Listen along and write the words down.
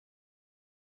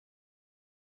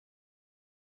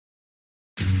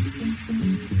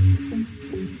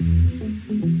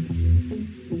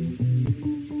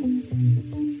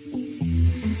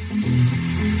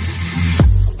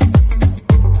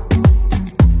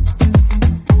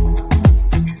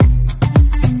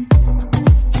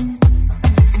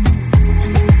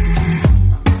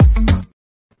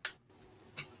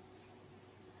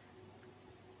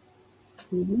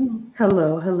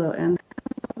Hello, hello,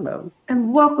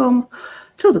 and welcome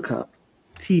to the Cup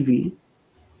TV,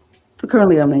 the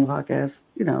Currently Unnamed podcast.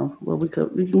 Where we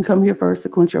can come here first to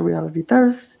quench your reality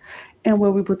thirst, and where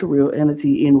we put the real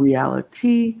entity in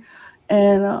reality.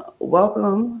 And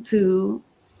welcome to,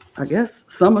 I guess,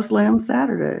 SummerSlam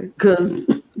Saturday, because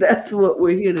that's what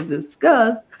we're here to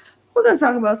discuss. We're going to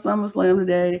talk about SummerSlam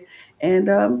today.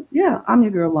 And yeah, I'm your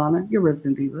girl Lana, your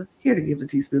resident diva, here to give the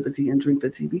tea, spill the tea, and drink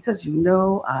the tea because you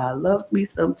know I love me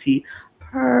some tea.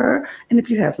 Purr. And if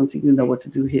you have some tea, you know what to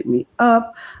do. Hit me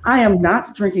up. I am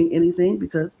not drinking anything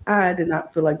because I did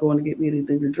not feel like going to get me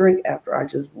anything to drink after I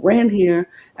just ran here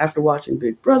after watching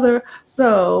Big Brother.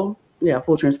 So yeah,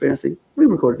 full transparency. We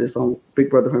recorded this on Big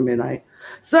Brother for midnight.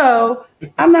 So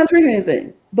I'm not drinking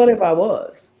anything. But if I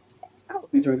was, I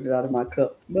would be drinking it out of my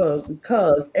cup mug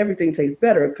because everything tastes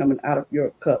better coming out of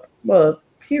your cup mug,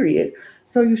 period.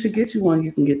 So you should get you one.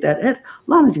 You can get that at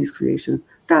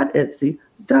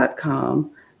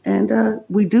lanagscreation.etsy.com. And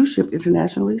we do ship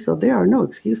internationally, so there are no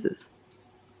excuses.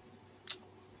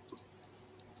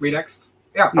 Me next?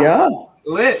 Yeah. Yeah.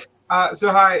 Lit.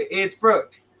 So hi, it's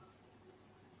Brooke.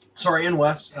 Sorry, and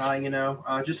Wes,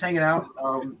 just hanging out,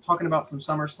 talking about some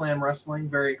SummerSlam wrestling.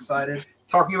 Very excited.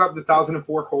 Talking about the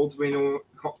 1004 holds we know,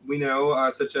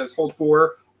 such as hold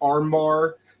 4,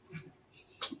 armbar.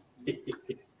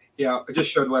 Yeah, I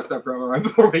just showed Wes that promo right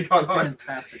before we got on.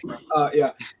 Fantastic, bro.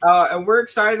 And we're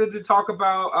excited to talk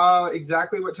about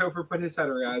exactly what Topher put his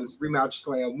header as: rematch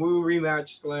slam, woo, rematch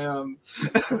slam.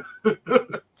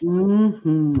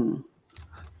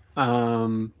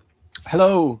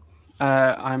 Hello,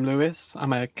 I'm Lewis.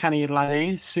 I'm a canny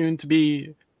laddie, soon to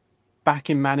be back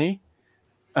in Manny.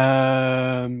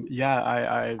 I've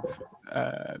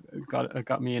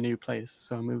got me a new place,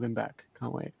 so I'm moving back.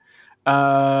 Can't wait.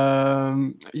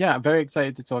 Very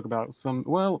excited to talk about some.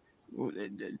 Well,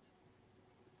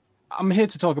 I'm here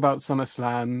to talk about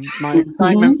SummerSlam. My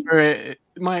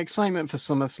excitement for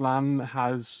SummerSlam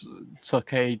has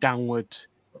took a downward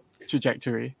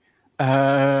trajectory.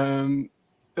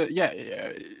 But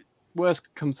yeah,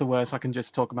 worst comes to worst, I can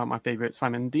just talk about my favorite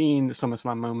Simon Dean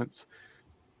SummerSlam moments.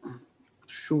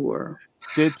 Sure.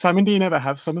 Did Simon Dean ever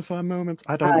have SummerSlam moments?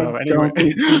 I don't know. Anyway. Don't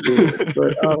think he did,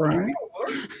 but all right.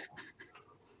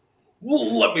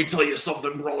 Well, let me tell you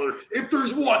something, brother. If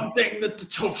there's one thing that the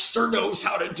Toaster knows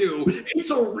how to do, it's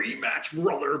a rematch,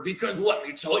 brother. Because let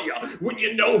me tell you, when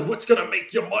you know what's going to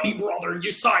make you money, brother,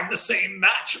 you sign the same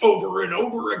match over and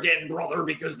over again, brother,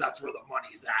 because that's where the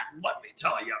money's at. Let me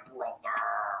tell you, brother.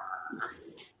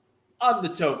 I'm the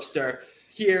Toaster,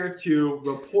 here to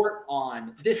report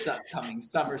on this upcoming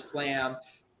SummerSlam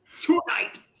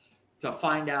tonight to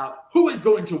find out who is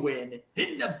going to win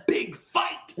in the big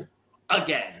fight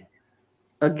again.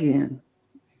 In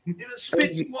a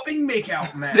spit-swabbing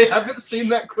makeout match. They haven't seen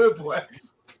that clip,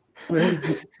 Wes. And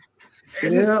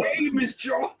his name is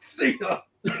John Cena.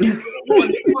 It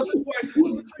wasn't twice. It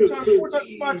was 3 times, 4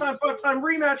 times, 5 times, 5 times,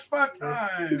 rematch 5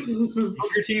 times.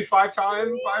 Booker T 5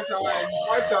 times, 5 times,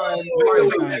 5 times.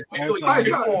 Wait till you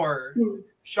see more.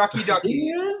 Shucky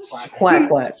Ducky. Quack,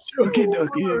 quack. Shucky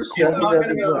Ducky. It's not going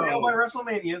to be stale by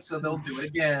WrestleMania, so they'll do it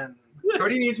again.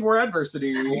 Cody needs more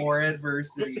adversity.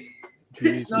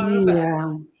 It's not a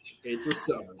match. It's a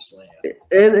SummerSlam. It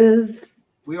is.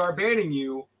 We are banning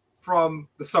you from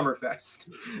the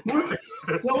Summerfest.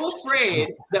 So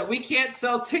afraid that we can't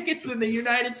sell tickets in the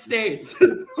United States.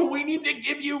 We need to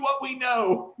give you what we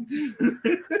know.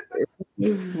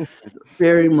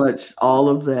 Very much all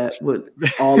of that, what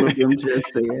all of them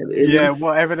just said.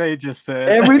 Whatever they just said.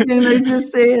 Everything they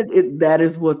just said, that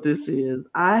is what this is.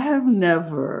 I have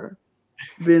never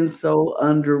been so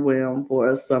underwhelmed for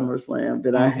a SummerSlam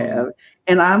that I have.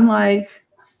 And I'm like,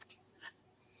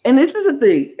 and this is the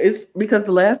thing, it's because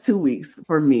the last 2 weeks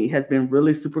for me has been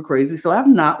really super crazy. So I've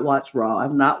not watched Raw.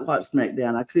 I've not watched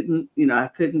SmackDown. I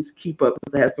couldn't keep up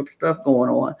because I had some stuff going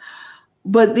on.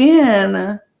 But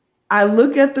then I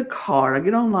look at the card, I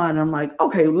get online, and I'm like,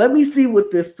 okay, let me see what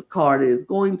this card is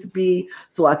going to be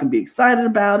so I can be excited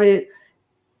about it.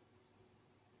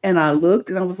 And I looked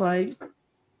and I was like,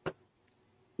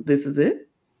 this is it.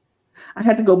 I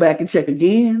had to go back and check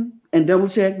again and double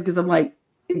check because I'm like,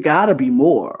 it gotta be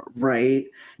more, right?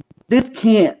 This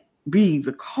can't be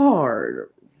the card,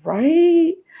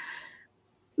 right?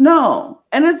 No.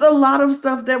 And it's a lot of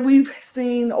stuff that we've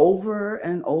seen over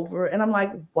and over. And I'm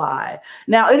like, why?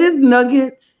 Now, it is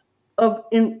nuggets of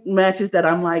matches that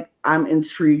I'm like, I'm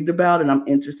intrigued about and I'm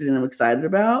interested and I'm excited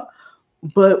about.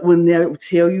 But when they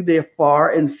tell you they're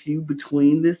far and few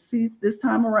between this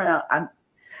time around,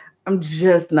 I'm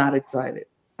just not excited.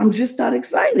 I'm just not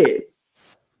excited.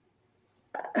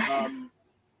 I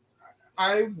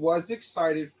I was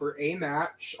excited for a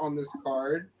match on this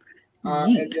card.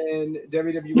 And then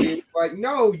WWE was like,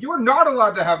 no, you're not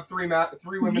allowed to have three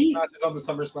women's matches on the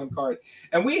SummerSlam card.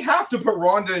 And we have to put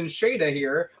Ronda and Shayna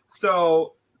here.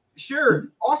 So, sure.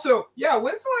 Also, yeah,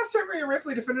 when's the last time Rhea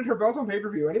Ripley defended her belt on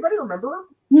pay-per-view? Anybody remember?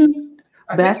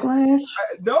 Backlash?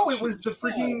 No, it was the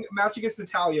freaking match against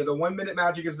Natalya, the 1 minute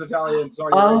match against Natalya in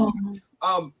Saudi Arabia.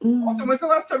 Also, when's the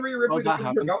last time Rhea Ripley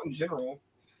defended her belt in general?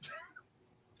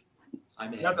 I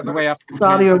mean, That's The way after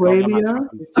Saudi Arabia.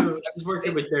 I was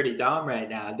working with Dirty Dom right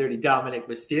now. Dirty Dominic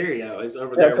Mysterio is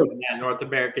over there winning that North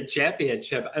American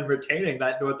Championship and retaining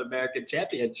that North American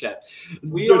Championship.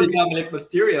 Dirty Dominic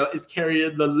Mysterio is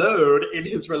carrying the load in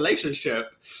his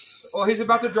relationship. Well, he's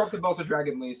about to drop the belt to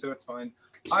Dragon Lee, so it's fine.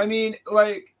 I mean,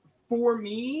 like, for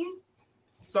me,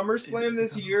 SummerSlam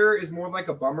this year is more like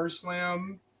a bummer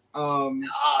slam. Oh,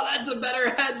 that's a better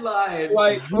headline.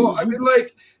 Like, well, I mean,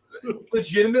 like,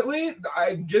 legitimately,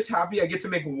 I'm just happy I get to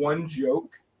make one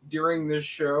joke during this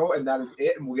show, and that is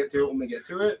it, and we'll get to it when we get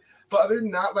to it. But other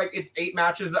than that, like, it's 8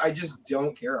 matches that I just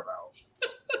don't care about.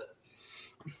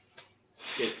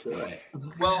 Get to it.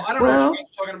 Well, I don't know what you're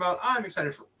talking about. I'm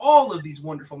excited for all of these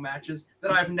wonderful matches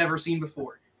that I've never seen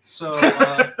before. So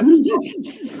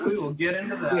we will get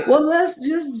into that. Well, let's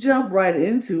just jump right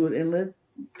into it and let's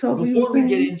talk. Before we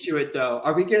get into it, though,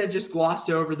 are we going to just gloss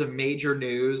over the major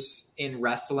news in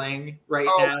wrestling right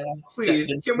now? Please.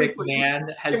 That Vince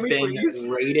McMahon has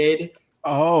been raided.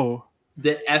 Oh.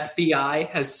 The FBI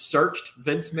has searched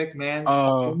Vince McMahon's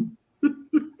home.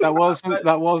 That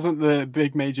wasn't the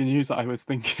big major news that I was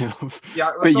thinking of.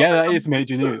 Yeah, but yeah, that is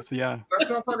major news. Yeah. Let's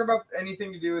not talk about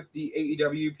anything to do with the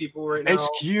AEW people right now.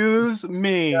 Excuse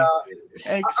me.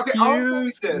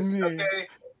 Excuse me. Okay,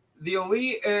 the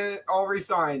Elite all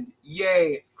resigned.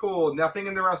 Yay, cool. Nothing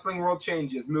in the wrestling world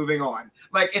changes. Moving on.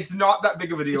 Like, it's not that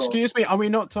big of a deal. Excuse me. Are we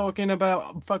not talking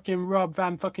about fucking Rob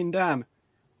Van fucking Dam?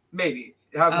 Maybe.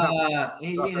 It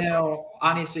hasn't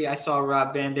honestly, I saw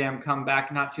Rob Van Dam come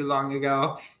back not too long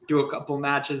ago, do a couple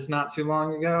matches not too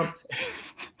long ago.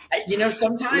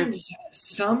 Sometimes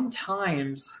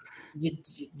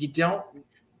you don't.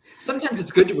 Sometimes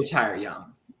it's good to retire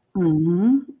young.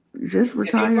 Mm-hmm. Just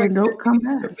retire and don't come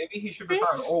back. So maybe he should retire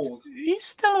old. He's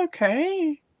still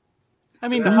okay. I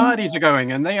mean, the Hardys are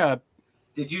going, and they are.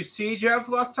 Did you see Jeff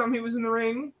last time he was in the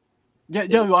ring? Yeah,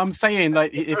 no, I'm saying,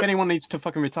 like, if anyone needs to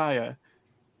fucking retire.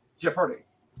 Jeff Hardy.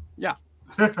 Yeah.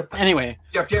 Anyway.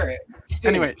 Jeff Jarrett. Sting.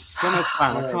 Anyway,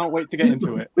 SummerSlam. I can't wait to get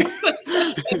into it.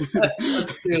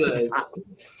 Let's do this.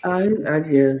 I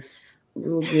guess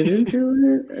we'll get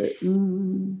into it.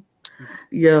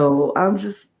 Yo, I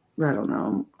don't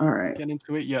know. All right. Get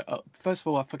into it. Yeah. First of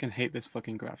all, I fucking hate this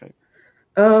fucking graphic.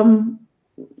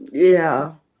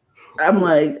 Yeah. I'm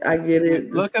like, I get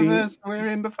it. Look at this. We're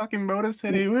in the fucking Motor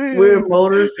City. We're in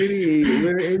Motor City.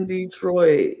 We're in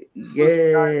Detroit.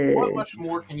 Yeah. What much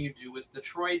more can you do with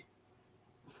Detroit?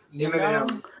 Not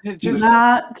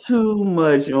too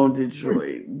much on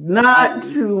Detroit. Not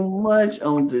too much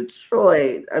on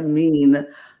Detroit. I mean,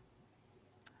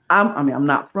 I'm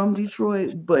not from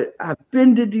Detroit, but I've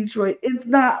been to Detroit. It's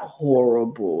not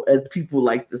horrible, as people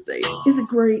like to say. Is it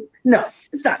great? No,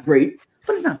 it's not great.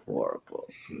 But it's not horrible.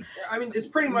 I mean, it's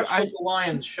pretty much like the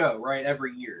Lions show, right?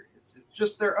 Every year. It's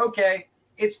just they're okay.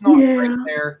 It's not great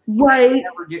there. Right. They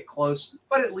never get close,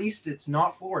 but at least it's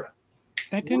not Florida.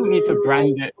 They didn't need to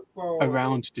brand it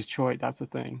around Detroit. That's the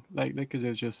thing. Like, they could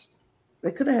have just... They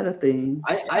could have had a thing.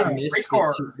 I miss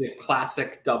the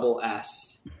classic double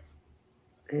S.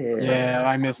 Yeah,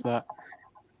 I miss that.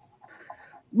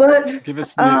 But give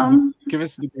us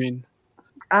the green.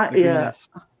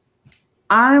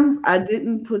 I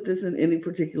didn't put this in any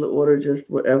particular order, just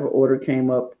whatever order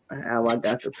came up, how I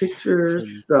got the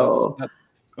pictures. So that's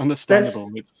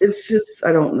understandable. It's just,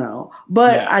 I don't know.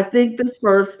 But I think this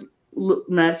first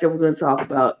match that we're going to talk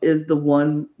about is the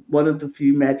one of the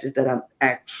few matches that I'm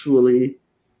actually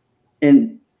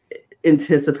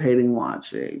anticipating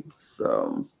watching.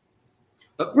 So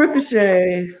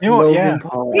Ricochet, Logan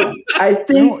Paul. I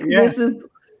think this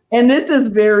is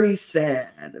very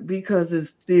sad because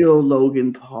it's still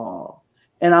Logan Paul.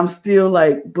 And I'm still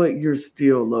like, but you're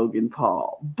still Logan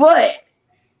Paul. But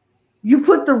you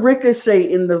put the Ricochet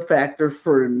in the factor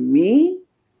for me.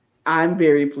 I'm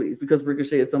very pleased because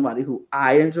Ricochet is somebody who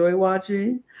I enjoy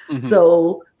watching. Mm-hmm.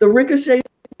 So the Ricochet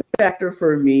factor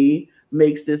for me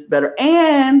makes this better.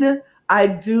 And I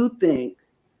do think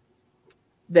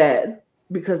that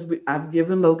because I've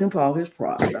given Logan Paul his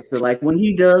props. I feel like when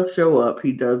he does show up,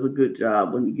 he does a good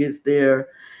job when he gets there.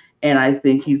 And I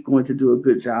think he's going to do a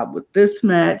good job with this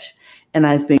match. And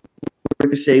I think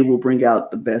Ricochet will bring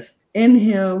out the best in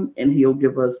him, and they'll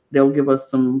give us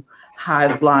some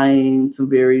high flying, some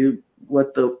very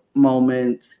what the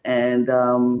moments, and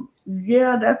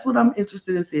yeah, that's what I'm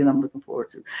interested in seeing. I'm looking forward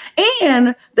to,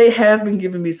 and they have been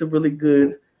giving me some really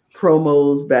good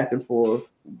promos back and forth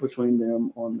between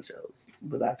them on the shows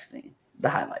that I've seen, the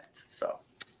highlights. So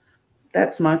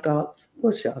that's my thoughts.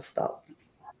 What's y'all's thoughts?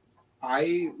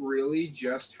 I really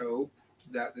just hope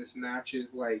that this match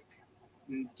is like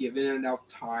given enough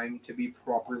time to be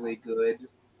properly good,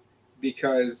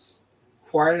 because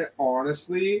quite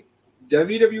honestly,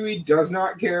 WWE does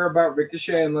not care about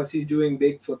Ricochet unless he's doing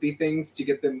big flippy things to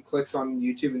get them clicks on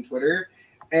YouTube and Twitter,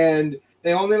 and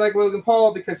they only like Logan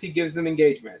Paul because he gives them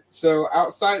engagement. So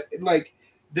outside, like,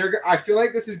 I feel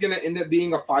like this is going to end up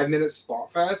being a 5-minute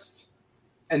spot fest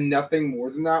and nothing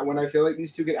more than that, when I feel like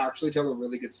these two could actually tell a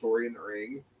really good story in the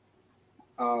ring.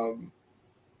 But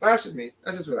that's just me.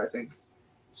 That's just what I think.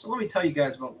 So let me tell you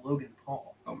guys about Logan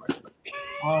Paul. Oh my god.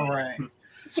 All right.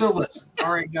 So listen.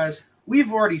 All right, guys.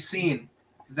 We've already seen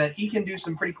that he can do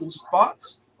some pretty cool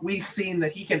spots. We've seen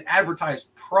that he can advertise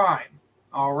Prime.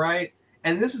 All right.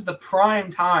 And this is the prime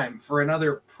time for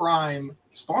another Prime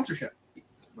sponsorship.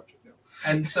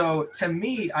 And so, to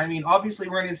me, I mean, obviously,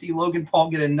 we're going to see Logan Paul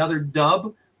get another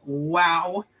dub.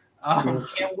 Wow.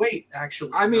 Can't wait,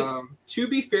 actually. I mean, to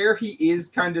be fair, he is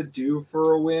kind of due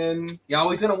for a win. Yeah,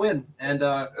 he's going to win. And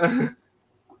I'm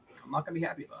not going to be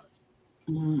happy about it.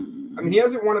 I mean, he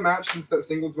hasn't won a match since that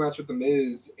singles match with The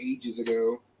Miz ages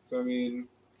ago. So, I mean...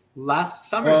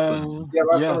 Last SummerSlam.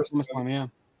 SummerSlam, yeah.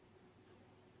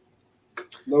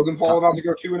 Logan Paul about to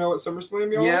go 2-0 at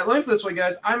SummerSlam, y'all? Yeah, let me put it this way,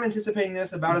 guys. I'm anticipating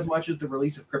this about as much as the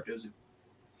release of CryptoZoo.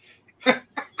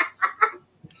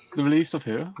 The release of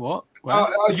who? What?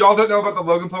 Y'all don't know about the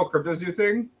Logan Paul CryptoZoo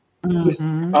thing?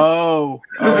 Mm-hmm. Oh.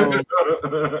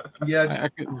 Yeah, just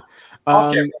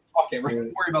off camera.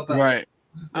 don't worry about that. Right.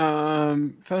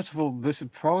 First of all, this is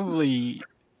probably...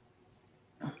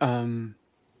 and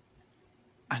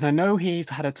I know he's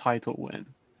had a title win,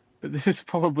 but this is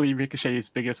probably Ricochet's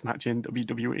biggest match in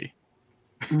WWE.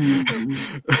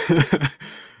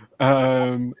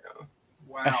 Wow.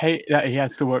 I hate that he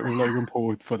has to work with Logan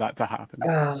Paul for that to happen.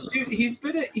 Dude, he's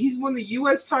won the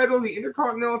U.S. title, the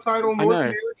Intercontinental title, North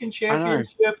American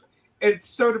Championship. It's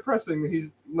so depressing that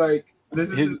he's like,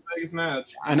 this is his biggest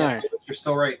match. I know. You're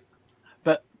still right.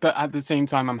 But at the same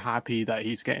time, I'm happy that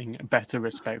he's getting better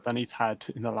respect than he's had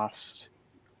in the last...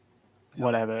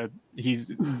 whatever. He's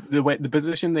the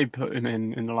position they put him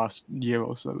in the last year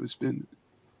or so has been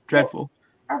dreadful.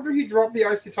 Well, after he dropped the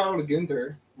IC title to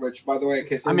Gunther, which, by the way, in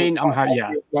case I mean, I'm happy.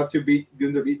 Yeah, that's who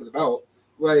Gunther beat for the belt.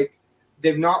 Like,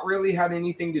 they've not really had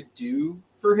anything to do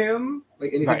for him,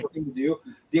 like anything for him to do.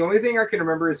 The only thing I can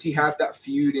remember is he had that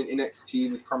feud in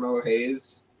NXT with Carmelo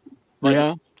Hayes. Like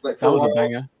that was a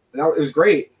banger. And it was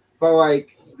great, but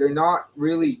like they're not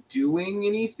really doing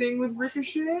anything with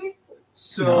Ricochet.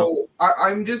 So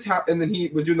I'm just happy. And then he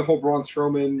was doing the whole Braun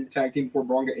Strowman tag team before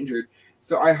Braun got injured.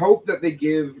 So I hope that they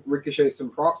give Ricochet some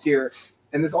props here.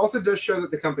 And this also does show that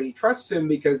the company trusts him,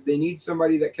 because they need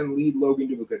somebody that can lead Logan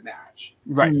to a good match.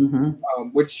 Right.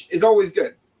 Which is always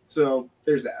good. So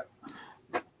there's that.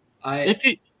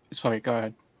 Sorry, go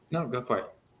ahead. No, go for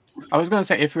it. I was going to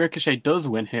say, if Ricochet does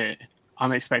win here,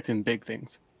 I'm expecting big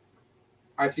things.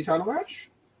 IC title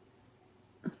match?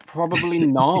 Probably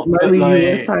not. Maybe like,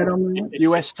 US title match?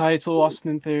 US title,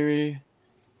 Austin Theory.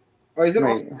 Oh, is it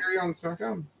Austin Theory on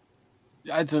SmackDown?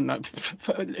 I don't know.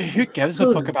 Who gives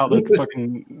a fuck about the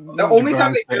fucking... The only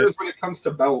time they care is when it comes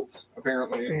to belts,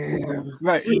 apparently.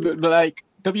 Right, but like,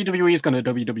 WWE is going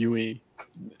to WWE.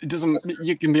 It doesn't...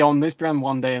 You can be on this brand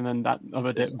one day and then that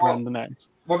other brand the next.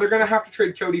 Well, they're going to have to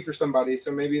trade Cody for somebody,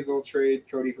 so maybe they'll trade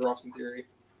Cody for Austin Theory.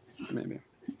 Maybe.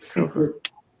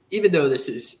 Even though this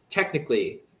is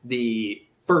technically the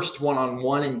first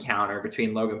one-on-one encounter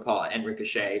between Logan Paul and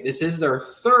Ricochet, this is their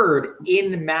third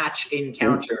in-match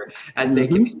encounter as they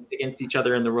competed against each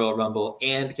other in the Royal Rumble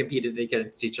and competed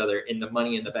against each other in the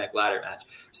Money in the Bank ladder match.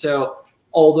 So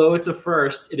although it's a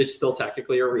first, it is still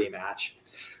technically a rematch.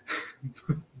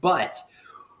 But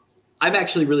I'm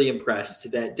actually really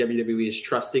impressed that WWE is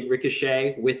trusting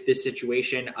Ricochet with this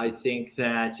situation. I think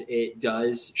that it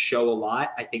does show a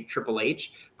lot. I think Triple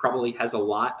H probably has a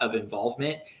lot of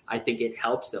involvement. I think it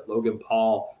helps that Logan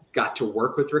Paul got to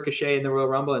work with Ricochet in the Royal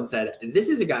Rumble and said, this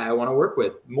is a guy I want to work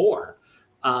with more.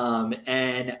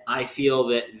 And I feel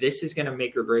that this is going to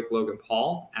make or break Logan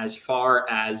Paul as far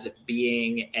as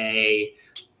being a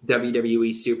WWE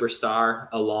superstar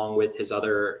along with his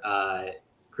other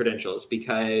credentials,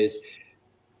 because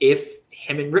if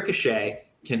him and Ricochet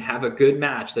can have a good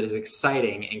match that is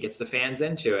exciting and gets the fans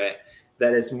into it,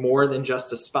 that is more than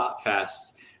just a spot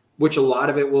fest, which a lot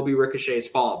of it will be Ricochet's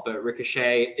fault, but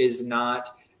Ricochet is not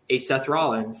a Seth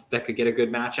Rollins that could get a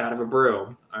good match out of a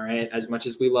broom. All right. As much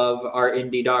as we love our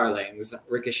indie darlings,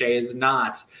 Ricochet is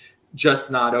not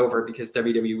just not over because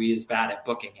WWE is bad at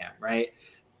booking him. Right.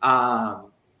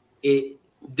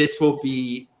 This will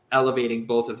be elevating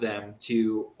both of them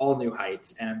to all new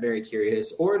heights. And I'm very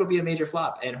curious, or it'll be a major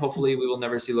flop. And hopefully we will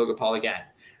never see Logan Paul again.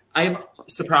 I am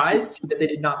surprised that they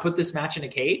did not put this match in a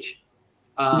cage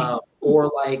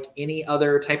or like any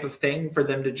other type of thing for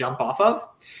them to jump off of.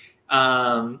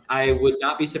 I would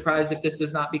not be surprised if this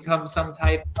does not become some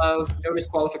type of no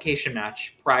disqualification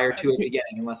match prior to it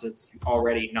beginning, unless it's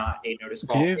already not a no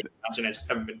disqualification match and I just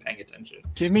haven't been paying attention.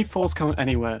 Give me Falls Count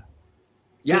Anywhere.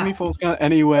 Yeah. Give me Falls Count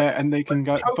Anywhere, and they can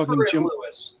go fucking jump.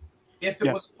 Lewis, if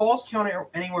it was Falls Count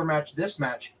Anywhere match, this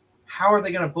match, how are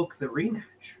they going to book the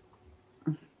rematch?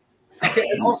 Okay,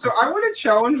 and also, I want to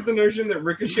challenge the notion that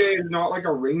Ricochet is not like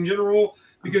a ring general,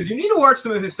 because you need to watch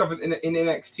some of his stuff in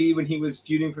NXT when he was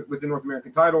feuding with the North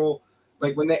American title,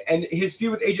 like and his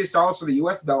feud with AJ Styles for the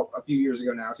US belt a few years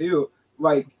ago now too.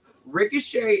 Like,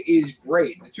 Ricochet is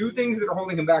great. The two things that are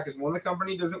holding him back is, one, the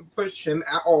company doesn't push him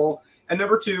at all, and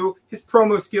number two, his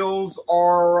promo skills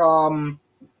are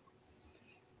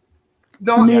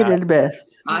not the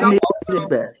best.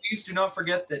 Please do not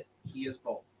forget that he is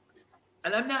bold.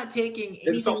 And I'm not taking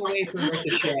anything away from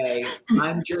Ricochet.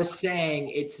 I'm just saying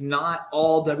it's not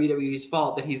all WWE's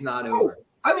fault that he's not over.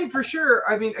 I mean, for sure.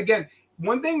 I mean, again,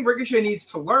 one thing Ricochet needs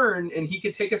to learn, and he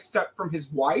could take a step from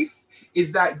his wife,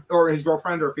 is that, or his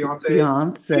girlfriend or fiance.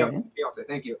 Fiance,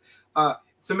 thank you.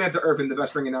 Samantha Irvin, the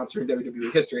best ring announcer in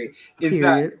WWE history, is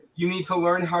that you need to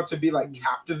learn how to be like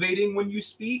captivating when you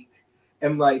speak,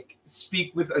 and like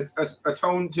speak with a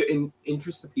tone to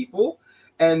interest the people.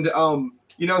 And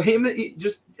you know,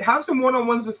 just have some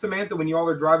one-on-ones with Samantha when you all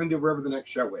are driving to wherever the next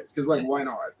show is, because like, why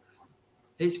not?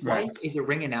 His wife is a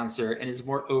ring announcer and is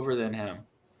more over than him.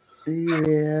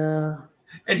 Yeah.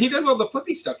 And he does all the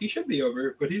flippy stuff. He should be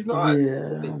over, but he's not.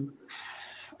 Yeah.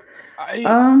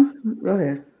 Go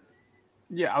ahead.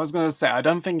 Yeah, I was gonna say, I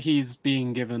don't think he's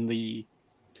being given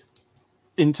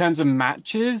in terms of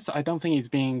matches, I don't think he's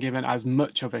being given as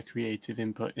much of a creative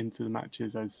input into the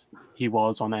matches as he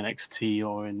was on NXT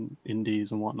or in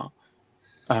Indies and whatnot.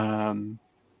 But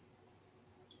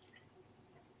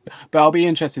I'll be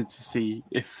interested to see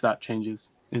if that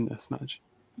changes in this match.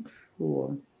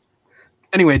 Sure.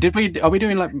 Anyway, are we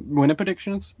doing like winner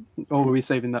predictions, or are we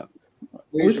saving that?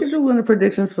 We can do winner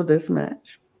predictions for this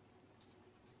match.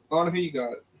 On who you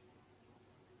got?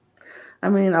 I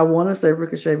mean, I want to say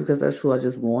Ricochet because that's who I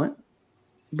just want,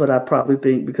 but I probably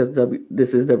think because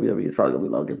this is WWE, it's probably gonna be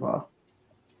Logan Paul.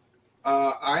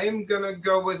 I am gonna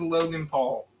go with Logan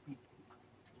Paul.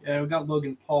 Yeah, we got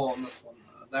Logan Paul on this one.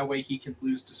 That way, he can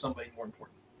lose to somebody more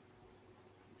important.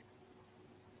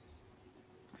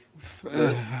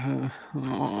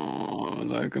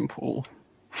 Logan Paul.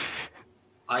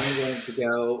 I'm going to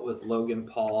go with Logan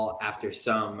Paul after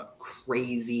some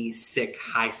crazy, sick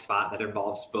high spot that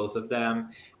involves both of them.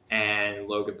 And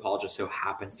Logan Paul just so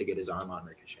happens to get his arm on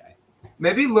Ricochet.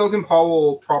 Maybe Logan Paul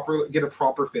will get a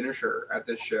proper finisher at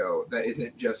this show that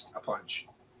isn't just a punch.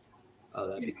 Oh,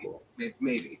 that'd be cool.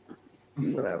 Maybe.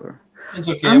 Whatever. It's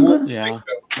okay.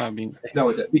 I mean, no,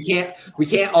 it didn't. We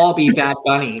can't all be Bad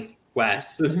Bunny,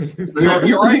 Wes.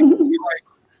 You're right.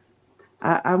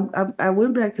 I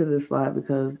went back to this slide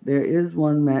because there is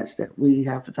one match that we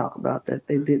have to talk about that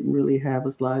they didn't really have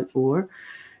a slide for,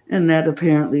 and that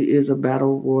apparently is a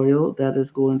battle royal that is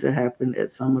going to happen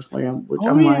at SummerSlam. Which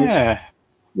like,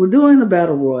 we're doing the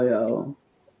battle royal,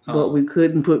 but we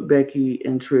couldn't put Becky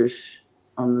and Trish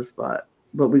on the spot.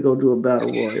 But we go do a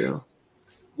battle royal.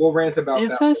 We'll rant about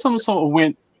that. Is there some sort of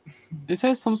win? Is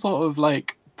there some sort of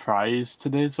like prize to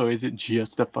this, or is it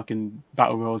just a fucking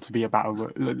battle royal to be a battle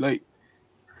royal? Like.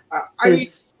 I mean,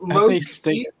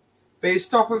 low-key,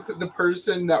 based off of the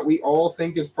person that we all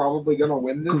think is probably going to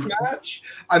win this match,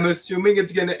 I'm assuming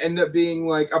it's going to end up being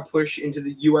like a push into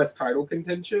the U.S. title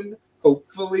contention.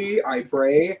 Hopefully, I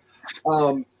pray.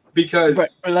 Because,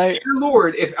 dear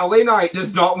Lord, if LA Knight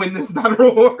does not win this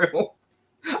battle royal,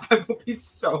 I will be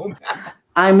so mad.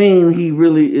 I mean, he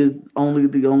really is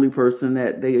the only person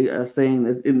that they are saying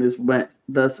is in this match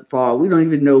thus far. We don't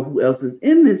even know who else is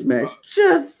in this match.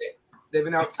 They've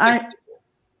announced 6 people.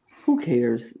 Who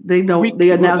cares? They know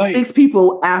they announced 6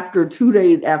 people after 2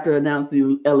 days after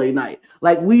announcing LA Knight.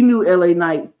 Like, we knew LA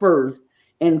Knight first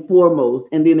and foremost,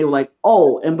 and then they were like,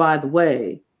 "Oh, and by the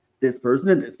way, this person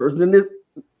and this person and this."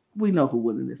 We know who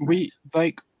won in this.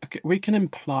 We can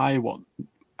imply what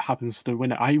happens to the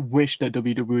winner. I wish that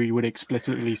WWE would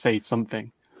explicitly say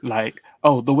something. like,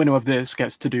 oh, the winner of this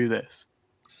gets to do this.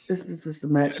 This is just a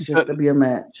match just to be a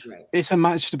match. Right. It's a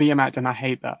match to be a match, and I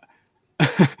hate that.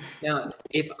 Now,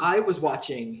 if I was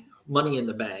watching Money in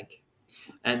the Bank,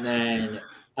 and then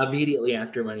immediately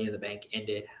after Money in the Bank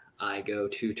ended, I go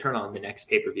to turn on the next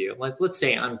pay-per-view. Let's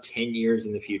say I'm 10 years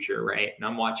in the future, right? And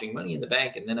I'm watching Money in the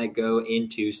Bank, and then I go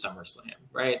into SummerSlam,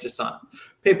 right? Just on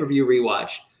pay-per-view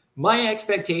rewatch. My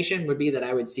expectation would be that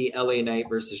I would see LA Knight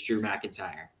versus Drew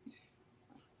McIntyre.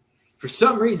 For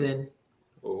some reason,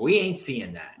 we ain't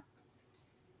seeing that.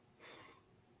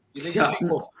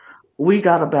 So We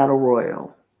got a battle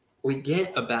royal. we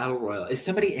get a battle royal. Is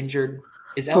somebody injured?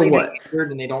 Is For LA Knight what?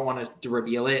 injured and they don't want to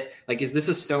reveal it? Like, is this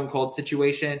a Stone Cold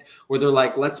situation where they're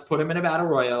like, let's put him in a battle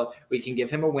royal. We can give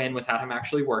him a win without him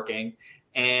actually working,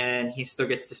 and he still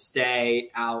gets to stay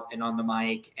out and on the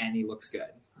mic, and he looks good.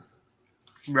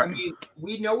 I mean,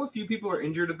 we know a few people are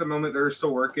injured at the moment. They're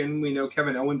still working. We know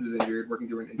Kevin Owens is injured, working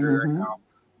through an injury right now.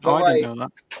 Oh, But I didn't know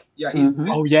that. yeah, he's.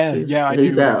 Oh yeah, I do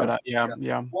He's remember out. that. Yeah.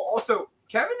 Well, also,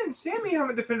 Kevin and Sammy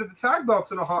haven't defended the tag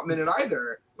belts in a hot minute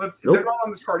either. Nope. They're not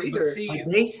on this card either. But see, Are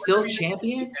they still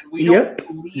champions? and we Yep.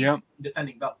 don't believe Yep. in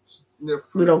defending belts.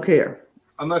 We don't care.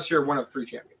 Unless you're one of 3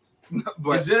 champions.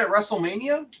 But Is it at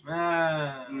WrestleMania?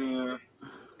 yeah.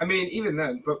 I mean, even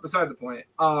then. But beside the point,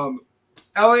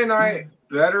 LA Knight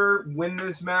better win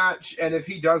this match, and if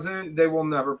he doesn't, they will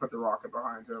never put the rocket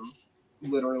behind him.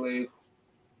 Literally.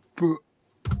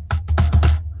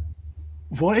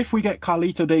 What if we get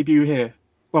Carlito debut here?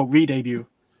 Well, re-debut.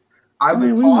 I I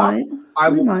mean, will we pop. might. I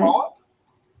We will might. pop.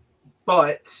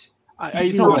 But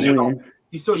He's He not won't winning. win.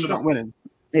 he still He's should not not. winning.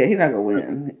 Yeah, he's not gonna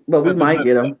win, but we might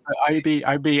get him.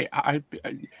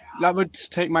 That would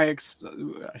take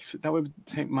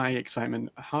my excitement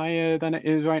higher than it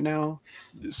is right now,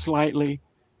 slightly.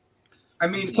 I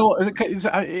mean, So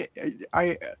I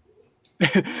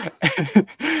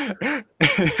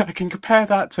can compare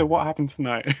that to what happened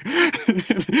tonight.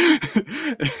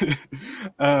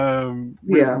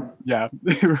 Yeah. Yeah.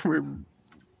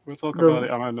 We'll talk about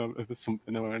it. I don't know if there's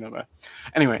something or another.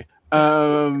 Anyway,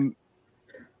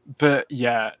 but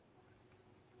yeah.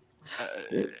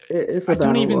 It's a I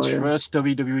don't battle even royal. trust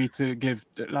WWE to give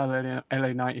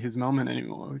LA Knight his moment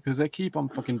anymore because they keep on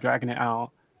fucking dragging it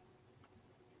out.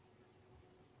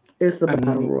 It's a And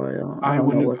battle royal. I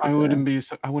don't know what wouldn't to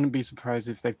say. I wouldn't be surprised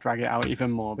if they drag it out even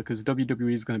more because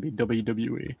WWE is going to be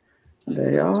WWE.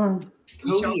 They are.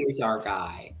 Cody is our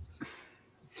guy.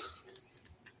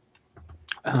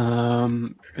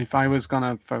 If I was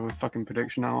gonna throw a fucking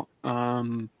prediction out,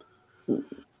 Well,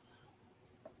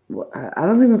 I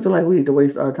don't even feel like we need to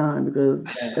waste our time because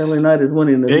LA Knight is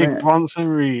winning this Big match. Bronson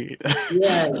Reed.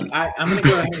 Yeah, I'm going to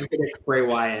go ahead and predict Bray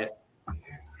Wyatt.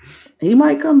 He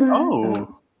might come back.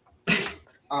 Oh,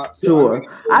 Sure.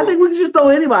 I think we can just throw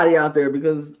anybody out there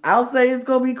because I'll say it's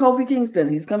gonna be Kofi Kingston.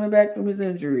 He's coming back from his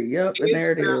injury. Yep, and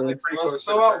there it is. Let's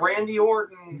throw out Randy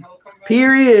Orton. He'll come back.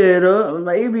 Period.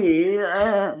 Maybe.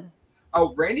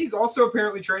 Oh, Randy's also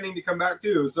apparently training to come back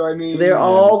too. So I mean, They're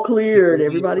all cleared.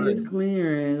 Everybody is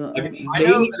clearing. I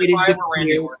know Maybe that it if is I the were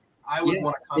Randy clear- Orton, I would Yeah,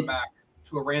 want to come it's- back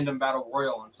to a random battle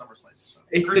royal on SummerSlam. So.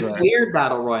 It's the Right. cleared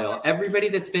battle royal. Everybody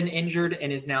that's been injured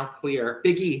and is now clear.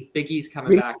 Big E's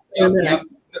coming back. Yep.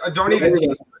 Don't even tease me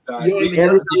with that. You don't even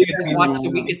know, you just watch the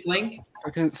weakest link.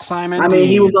 fucking Simon. I mean,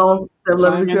 he Dean. was on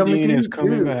Simon 11 Dean is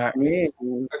coming back. Yeah.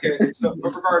 Okay, so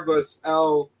but regardless,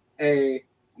 L.A.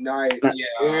 Knight. Yeah.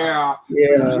 Yeah.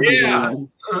 Yeah.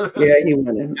 Yeah, he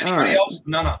winning. All Anybody right. else?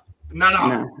 No.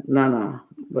 No.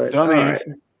 But Dummy. all right.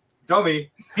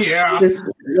 Dummy. Yeah.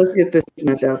 Let's get this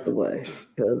match out the way.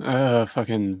 'Cause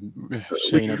Fucking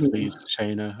Shayna, please,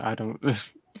 Shayna. I don't.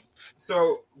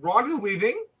 So Ronda's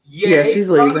leaving. Yay. Yeah, she's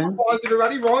Round of leaving. applause,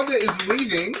 everybody. Ronda is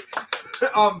leaving.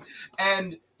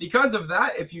 And because of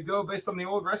that, if you go based on the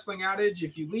old wrestling adage,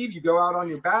 if you leave, you go out on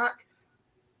your back.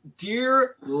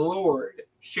 Dear Lord,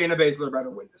 Shayna Baszler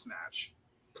better win this match.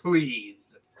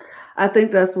 Please. I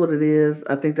think that's what it is.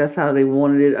 I think that's how they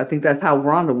wanted it. I think that's how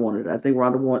Ronda wanted it. I think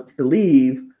Ronda wants to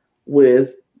leave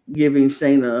with giving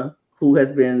Shayna, who has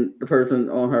been the person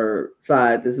on her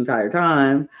side this entire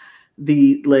time,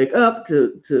 the leg up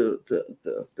to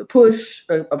push.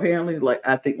 Apparently,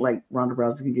 I think Ronda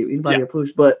Rousey can give anybody a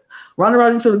push, but Ronda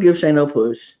Rousey should give Shayna a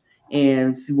push,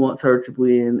 and she wants her to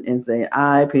win and say,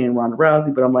 "I pin Ronda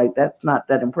Rousey." But I'm like, that's not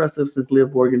that impressive since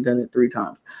Liv Morgan done it 3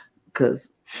 times. Because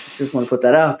just want to put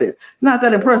that out there. It's not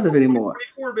that impressive anymore.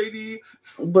 24, baby.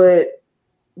 But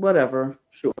whatever,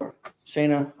 sure.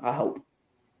 Shayna, I hope.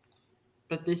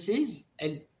 But this is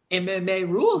an MMA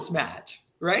rules match,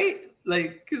 right?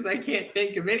 Like, because I can't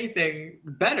think of anything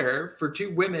better for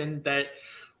 2 women that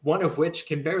one of which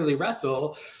can barely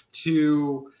wrestle,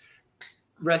 to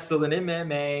wrestle an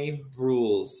MMA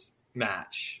rules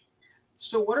match.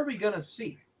 So what are we gonna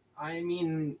see? I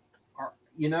mean,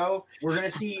 we're gonna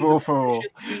see the Awful.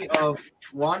 efficiency of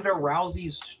Ronda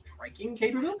Rousey's striking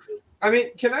capability. I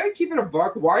mean, can I keep it a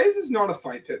buck? Why is this not a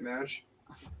fight pit match?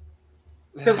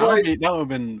 Because That like would have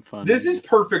been fun. this is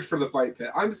perfect for the fight pit.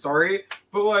 I'm sorry,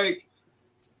 but like,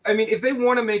 I mean, if they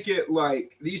want to make it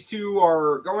like these two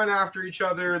are going after each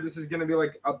other, this is going to be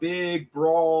like a big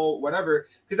brawl, whatever,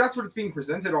 because that's what it's being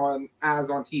presented on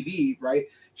TV, right?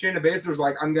 Shayna Baszler's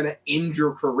like, I'm going to end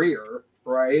your career,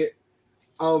 right?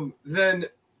 Then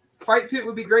fight pit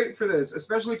would be great for this,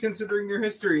 especially considering their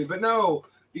history. But no,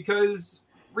 because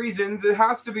reasons, it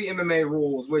has to be MMA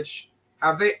rules. Which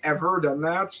have they ever done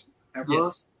that? Ever?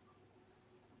 Yes.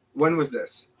 When was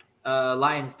this?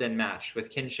 Lions Den match with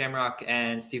Ken Shamrock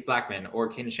and Steve Blackman, or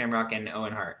Ken Shamrock and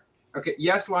Owen Hart. Okay,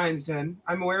 yes, Lions Den.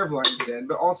 I'm aware of Lions Den,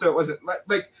 but also it wasn't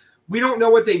like we don't know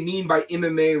what they mean by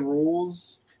MMA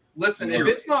rules. Listen, if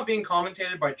it's not being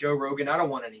commentated by Joe Rogan, I don't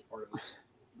want any part of this.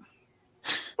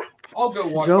 I'll go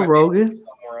watch Joe my Rogan?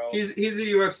 baseball somewhere else. He's a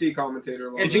UFC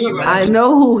commentator. It's a UFC. I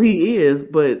know who he is,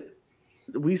 but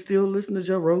we still listen to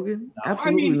Joe Rogan?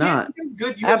 Absolutely not. He's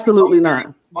good UFC Absolutely commentary.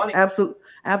 not. It's money.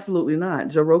 Absolutely not.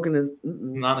 Joe Rogan is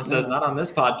Nana says not on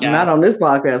this podcast. not on this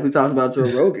podcast. We talked about Joe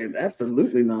Rogan.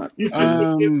 Absolutely not.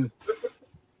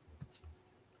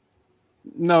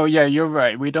 No, yeah, you're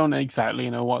right. We don't exactly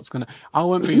know what's gonna. I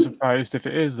wouldn't be surprised if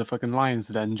it is the fucking Lions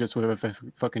Den, just with a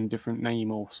fucking different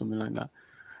name or something like that.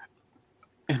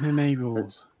 MMA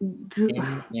rules.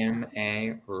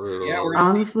 MMA rules. Yeah, we're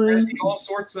gonna see all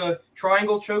sorts of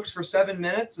triangle chokes for 7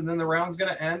 minutes, and then the round's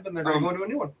gonna end, and they're gonna go to a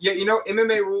new one. Yeah,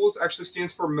 MMA rules actually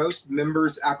stands for most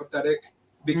members apathetic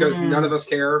because none of us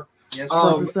care. Yes,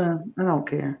 I don't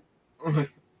care.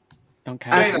 Don't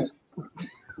care.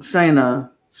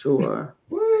 Shayna. Sure.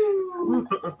 Woo!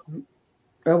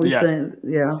 Are we Yeah. saying?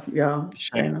 Yeah.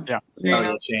 Shayna, yeah.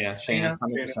 Shayna,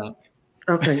 100%.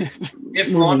 Okay. If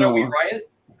Moving Ronda, we on. riot.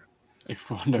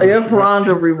 If Ronda, If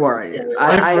Ronda rewarded,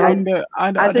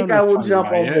 I think I will jump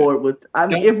on board with. I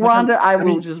mean, if Ronda, I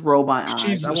will just roll my eyes.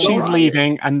 She's I won't she's riot.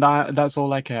 leaving, and that's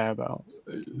all I care about.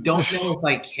 Don't know if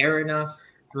I care enough.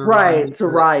 for Right Ronda to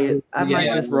riot. I might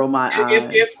Yeah. just roll my eyes.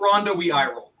 If Ronda, we eye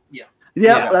roll. Yeah.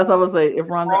 Yeah, that's what I was saying. If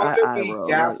Ronda, Ronda I we roll.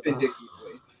 gasp Like,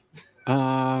 indignantly.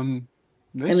 and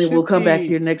then we'll come back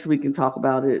here next week and talk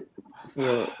about it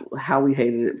for how we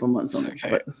hated it for months. It's on okay.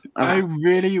 But,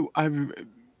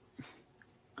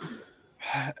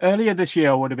 Earlier this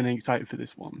year, I would have been excited for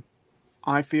this one.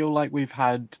 I feel like we've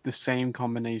had the same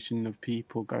combination of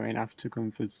people going after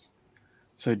Gunther's,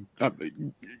 so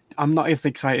I'm not as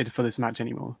excited for this match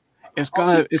anymore. It's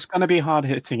gonna be hard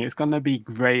hitting. It's gonna be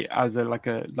great as like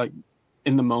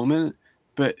in the moment,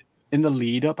 but in the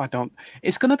lead up, I don't.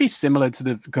 It's gonna be similar to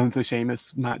the Gunther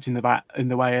Sheamus match in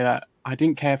the way that I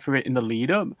didn't care for it in the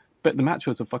lead up, but the match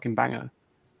was a fucking banger.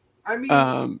 I mean,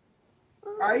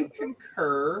 I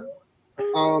concur.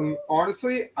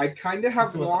 Honestly, I kind of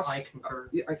have lost. I concur.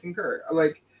 Yeah, I concur.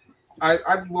 Like,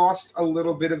 I've lost a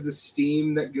little bit of the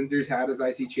steam that Gunther's had as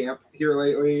IC champ here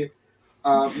lately.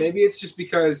 Maybe it's just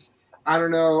because I don't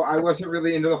know. I wasn't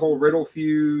really into the whole Riddle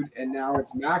feud, and now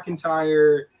it's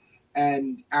McIntyre.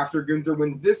 And after Gunther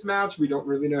wins this match, we don't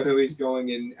really know who he's going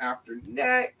in after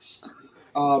next.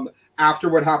 After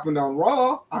what happened on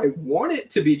Raw, I want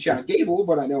it to be Chad Gable,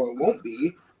 but I know it won't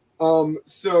be.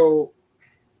 So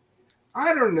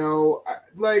I don't know.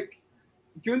 Like,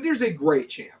 Gunther's a great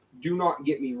champ. Do not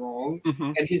get me wrong.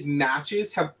 Mm-hmm. And his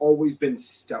matches have always been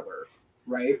stellar,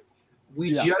 right?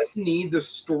 We just need the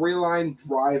storyline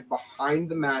drive behind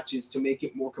the matches to make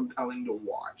it more compelling to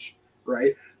watch,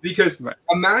 right? Because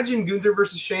imagine Gunther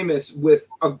versus Sheamus with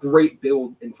a great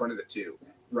build in front of it too,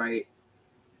 right?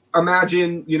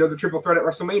 Imagine, the triple threat at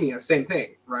WrestleMania, same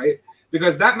thing, right?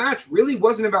 Because that match really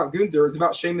wasn't about Gunther, it was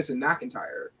about Sheamus and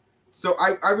McIntyre. So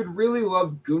I would really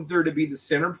love Gunther to be the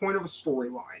center point of a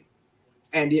storyline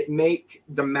and it make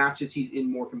the matches he's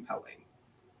in more compelling.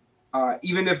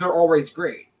 Even if they're always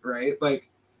great, right? Like,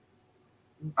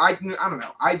 I don't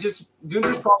know.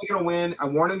 Gunther's probably going to win. I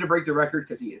want him to break the record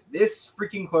because he is this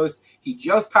freaking close. He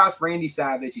just passed Randy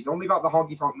Savage. He's only got the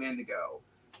Honky Tonk Man to go.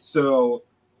 So,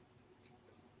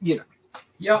 Yeah,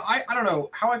 I don't know.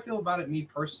 How I feel about it, me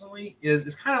personally,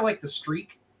 is kind of like the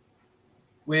streak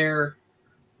where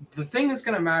the thing that's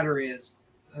going to matter is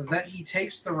that he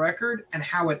takes the record and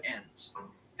how it ends.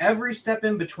 Every step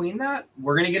in between that,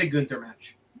 we're going to get a Gunther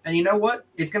match. And you know what?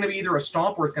 It's going to be either a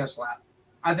stomp or it's going to slap.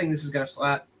 I think this is going to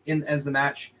slap in as the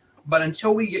match. But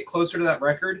until we get closer to that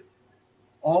record,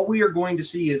 all we are going to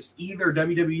see is either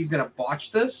WWE is going to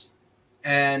botch this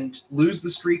and lose the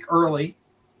streak early,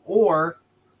 or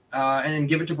and then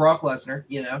give it to Brock Lesnar,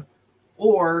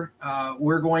 or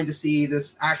we're going to see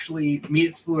this actually meet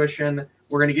its fruition.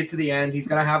 We're going to get to the end. He's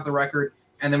going to have the record,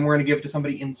 and then we're going to give it to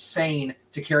somebody insane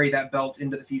to carry that belt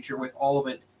into the future, with all of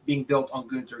it being built on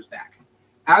Gunther's back.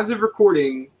 As of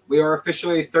recording, we are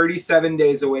officially 37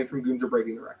 days away from Gunther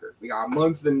breaking the record. We got a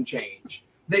month and change.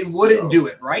 They wouldn't do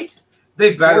it, right?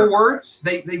 They better. 4 words.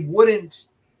 They wouldn't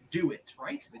do it,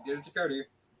 right? They did it to Cody.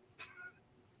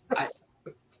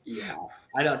 Yeah,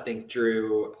 I don't think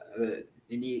Drew.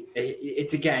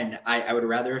 It's again. I would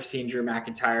rather have seen Drew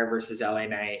McIntyre versus LA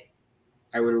Knight.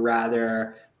 I would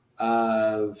rather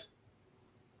of.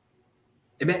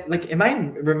 Am I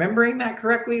remembering that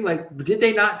correctly? Like, did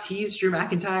they not tease Drew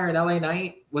McIntyre and LA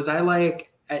Knight? Was I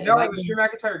like? No, it was Drew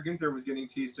McIntyre. Gunther was getting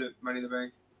teased at Money in the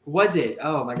Bank. Was it?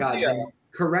 Oh my God. Yeah. Then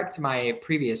correct my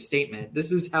previous statement.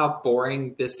 This is how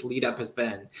boring this lead up has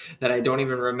been, that I don't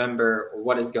even remember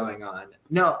what is going on.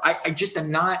 No, I just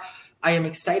am not. I am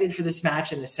excited for this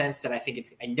match in the sense that I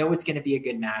know it's going to be a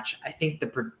good match. I think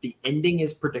the ending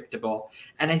is predictable.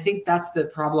 And I think that's the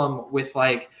problem with,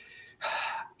 like,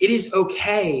 it is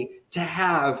okay to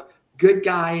have good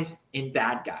guys and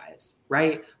bad guys,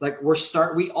 right? Like,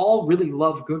 we all really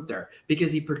love Gunther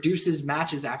because he produces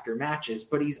matches after matches,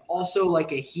 but he's also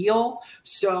like a heel.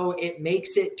 So it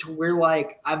makes it to where,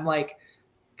 like, I'm like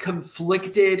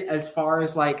conflicted as far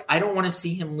as, like, I don't want to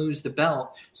see him lose the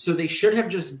belt. So they should have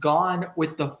just gone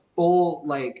with the full,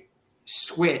 like,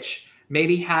 switch,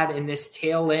 maybe had in this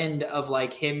tail end of,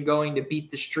 like, him going to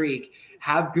beat the streak,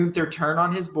 have Gunther turn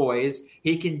on his boys.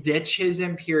 He can ditch his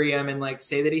Imperium and, like,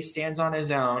 say that he stands on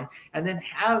his own, and then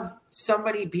have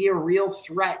somebody be a real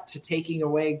threat to taking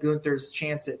away Gunther's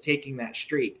chance at taking that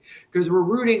streak, because we're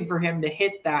rooting for him to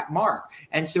hit that mark.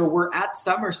 And so we're at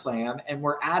SummerSlam, and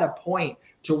we're at a point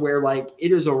to where, like,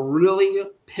 it is a really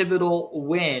pivotal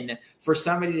win for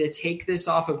somebody to take this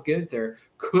off of Gunther.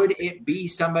 Could it be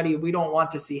somebody we don't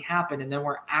want to see happen, and then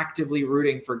we're actively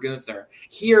rooting for Gunther?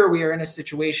 Here we are in a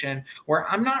situation where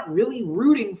I'm not really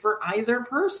rooting for either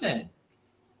person.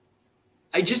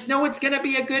 I just know it's going to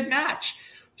be a good match.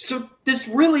 So this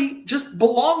really just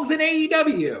belongs in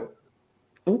AEW.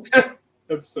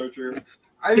 That's so true.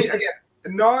 I mean, again,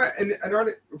 not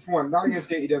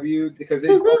against AEW, because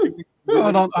they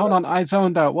Hold on. I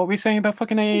zoned out. What were we saying about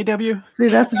fucking AEW? See,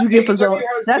 that's what you get for zoning.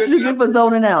 AEW has That's what good you get for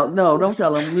zoning out. No, don't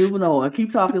tell him. Moving on.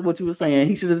 Keep talking what you were saying.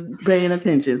 He should have paying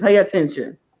attention. Pay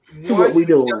attention to what we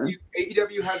doing.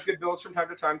 AEW has good builds from time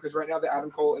to time, because right now the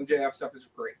Adam Cole MJF stuff is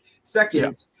great.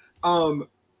 Second,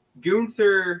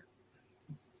 Gunther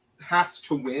has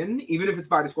to win, even if it's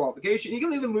by disqualification. He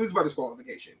can even lose by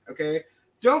disqualification. Okay,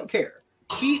 don't care.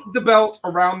 Keep the belt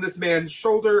around this man's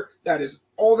shoulder. That is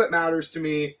all that matters to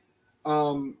me.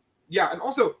 Yeah, and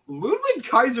also Ludwig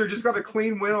Kaiser just got a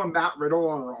clean win on Matt Riddle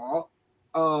on Raw.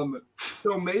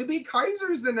 So maybe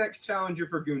Kaiser's the next challenger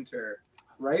for Gunther,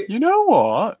 right? You know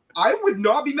what? I would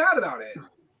not be mad about it.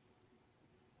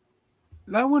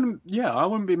 I wouldn't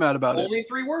be mad about it. Only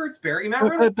 3 words: bury Matt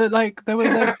Riddle. But like there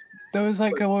was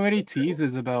already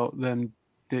teasers about them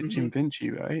ditching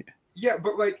Vinci, right? Yeah,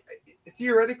 but like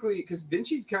theoretically, because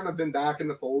Vinci's kind of been back in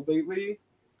the fold lately,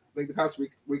 like the past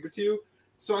week or two.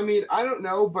 So I mean, I don't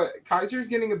know, but Kaiser's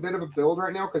getting a bit of a build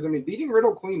right now, because I mean, beating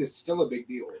Riddle clean is still a big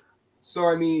deal. So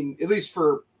I mean, at least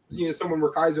for someone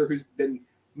where Kaiser, who's been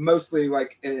mostly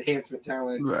like an enhancement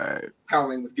talent, Right,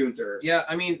 palling with Gunther. Yeah,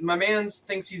 I mean, my man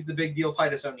thinks he's the big deal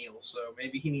Titus O'Neil, so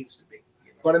maybe he needs to be.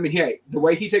 But I mean, hey, the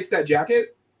way he takes that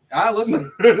jacket.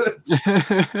 Listen,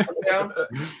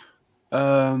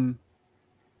 I'm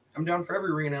down for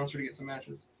every ring announcer to get some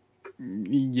matches.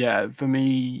 Yeah, for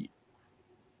me,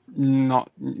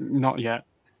 not yet.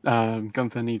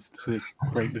 Gunther needs to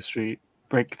break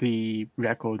the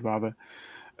record rather.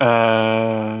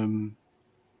 I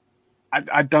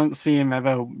don't see him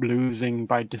ever winning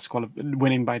by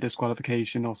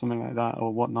disqualification or something like that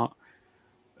or whatnot.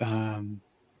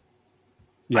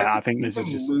 I think this is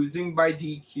just losing by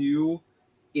DQ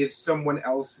if someone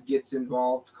else gets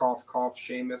involved. Cough, cough,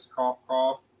 Sheamus, cough,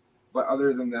 cough. But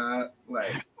other than that,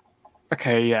 like,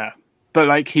 okay, yeah, but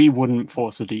like he wouldn't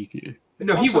force a DQ.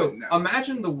 No, he wouldn't. No.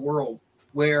 Imagine the world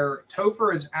where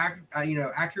Topher has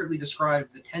accurately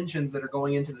described the tensions that are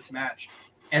going into this match,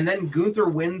 and then Gunther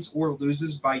wins or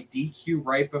loses by DQ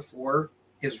right before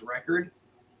his record.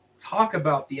 Talk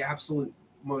about the absolute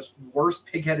most worst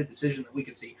pig-headed decision that we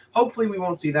could see. Hopefully we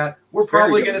won't see that. We're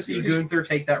probably going to see Gunther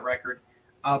take that record.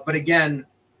 But again,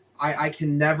 I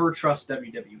can never trust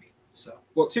WWE. So,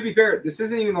 well, to be fair, this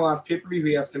isn't even the last pay-per-view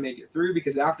he has to make it through,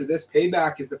 because after this,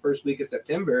 Payback is the first week of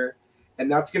September,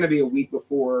 and that's going to be a week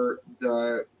before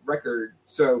the record.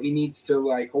 So he needs to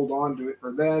like hold on to it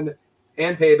for then,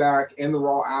 and Payback, and the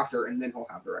Raw after, and then he'll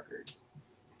have the record.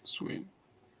 Sweet.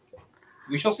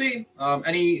 we shall see.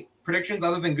 Any predictions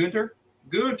other than Gunther?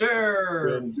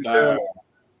 Gunther!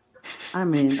 I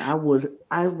mean, I would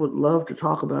love to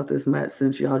talk about this match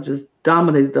since y'all just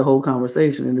dominated the whole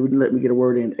conversation and wouldn't let me get a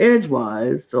word in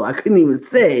edgewise, so I couldn't even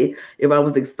say if I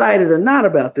was excited or not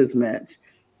about this match.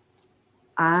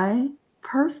 I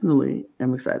personally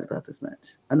am excited about this match.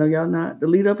 I know y'all not. The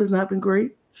lead up has not been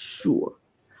great, sure,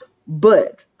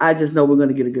 but I just know we're going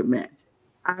to get a good match.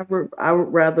 I would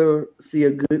rather see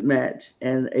a good match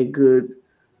and a good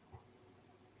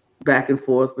back and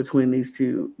forth between these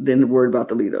two than worried about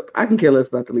the lead up. I can care less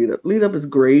about the lead up. Lead up is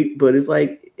great, but it's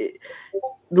like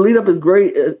the lead up is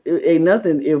great. It ain't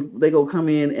nothing if they go come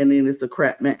in and then it's a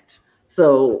crap match.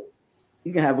 So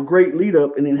you can have a great lead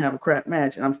up and then have a crap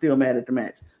match, and I'm still mad at the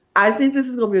match. I think this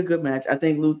is going to be a good match. I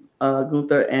think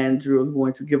Gunther and Drew are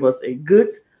going to give us a good,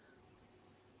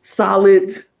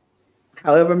 solid,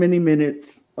 however many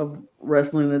minutes of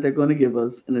wrestling that they're going to give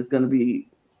us, and it's going to be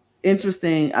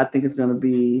interesting. I think it's going to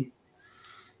be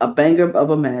a banger of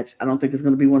a match. I don't think it's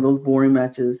going to be one of those boring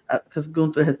matches, because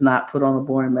Gunther has not put on a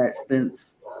boring match since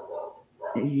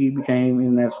he became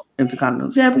in that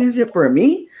Intercontinental Championship for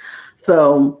me.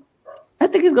 So I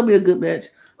think it's going to be a good match.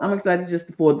 I'm excited just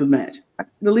for the match.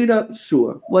 The lead up,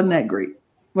 sure, wasn't that great,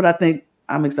 but I think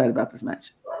I'm excited about this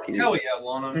match. Period. Hell yeah,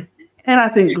 Lana. And I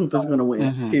think Gunther's going to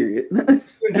win, period.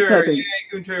 Gunther, yay,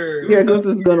 Gunther. Yeah,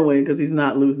 Gunther's going to win because he's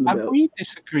not losing the Have belt. we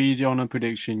disagreed on a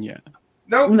prediction yet?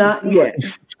 Nope. Not yet.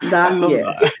 Not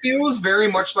yet. It feels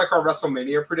very much like our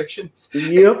WrestleMania predictions.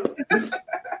 Yep.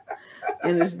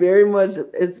 And it's very much,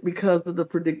 it's because of the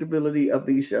predictability of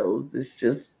these shows. It's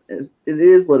just, it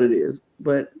is what it is.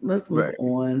 But let's move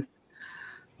on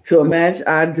to a match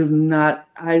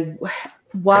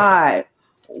why?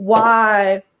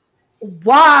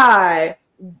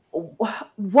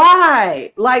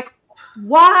 Like,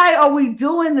 why are we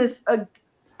doing this? I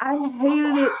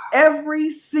hated it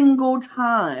every single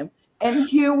time. And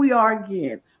here we are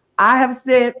again. I have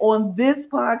said on this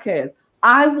podcast,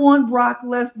 I want Brock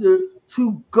Lesnar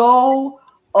to go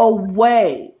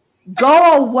away.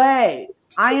 Go away.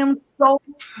 I am so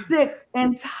sick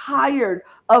and tired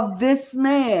of this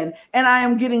man. And I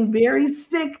am getting very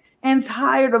sick and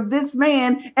tired of this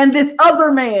man and this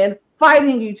other man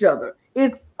fighting each other.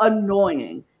 It's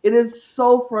annoying. It is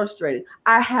so frustrating.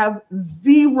 I have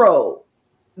zero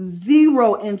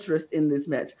interest in this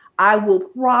match. I will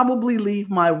probably leave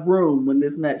my room when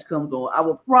this match comes on. I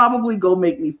will probably go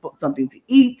make me something to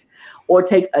eat or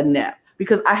take a nap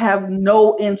because I have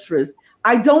no interest.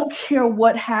 I don't care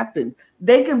what happens.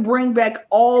 They can bring back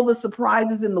all the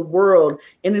surprises in the world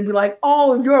and it'd be like,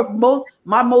 oh,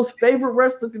 my most favorite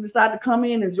wrestler can decide to come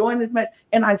in and join this match,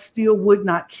 and I still would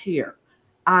not care.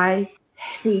 I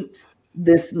hate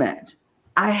this match.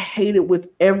 I hate it with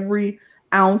every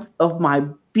ounce of my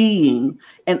being,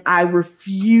 and I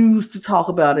refuse to talk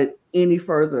about it any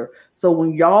further. So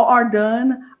when y'all are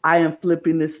done, I am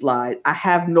flipping this slide. I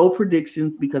have no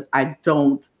predictions because I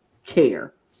don't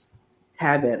care.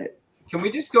 Have at it. Can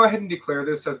we just go ahead and declare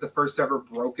this as the first ever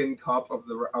broken cup of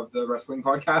the wrestling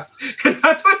podcast? Because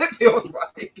that's what it feels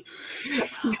like.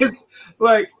 Because,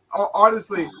 like,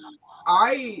 honestly,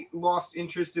 I lost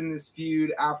interest in this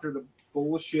feud after the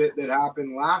bullshit that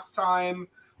happened last time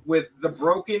with the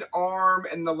broken arm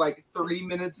and the, like, 3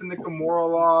 minutes in the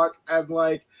Kimura lock and,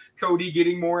 like, Cody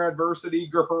getting more adversity.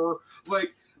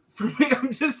 Like, for me,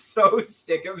 I'm just so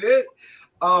sick of it.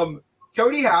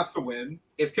 Cody has to win.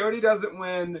 If Cody doesn't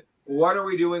win, what are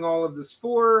we doing all of this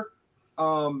for?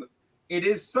 It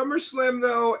is SummerSlam,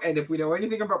 though, and if we know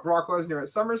anything about Brock Lesnar at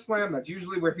SummerSlam, that's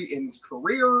usually where he ends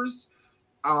careers.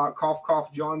 Cough,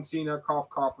 cough, John Cena. Cough,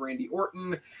 cough, Randy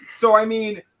Orton. So, I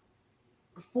mean,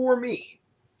 for me,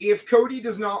 if Cody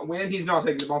does not win, he's not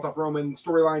taking the belt off Roman,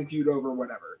 storyline, feud over,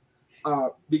 whatever.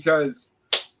 Because...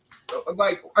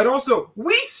 like, and also,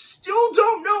 we still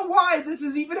don't know why this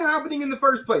is even happening in the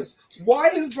first place. Why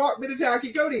has Brock been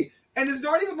attacking Cody? And it's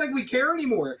not even like we care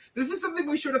anymore. This is something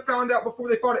we should have found out before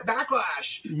they fought at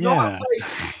Backlash. Yeah. Not like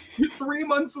 3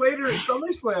 months later at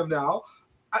SummerSlam now.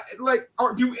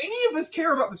 Do any of us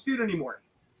care about this feud anymore?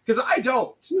 Because I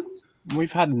don't.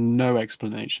 We've had no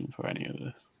explanation for any of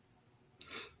this.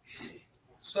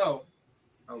 So,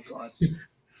 oh god,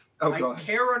 I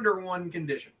care under one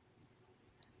condition.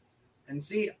 And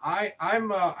see,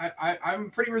 I'm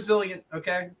pretty resilient.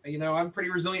 Okay, you know, I'm pretty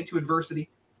resilient to adversity.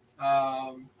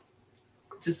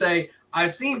 To say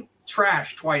I've seen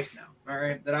trash twice now, all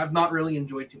right, that I've not really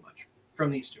enjoyed too much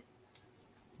from these two.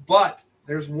 But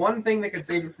there's one thing that could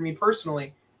save it for me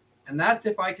personally, and that's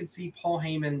if I could see Paul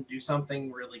Heyman do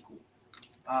something really cool.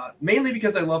 Mainly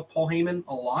because I love Paul Heyman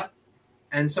a lot.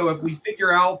 And so if we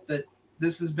figure out that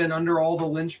this has been under all the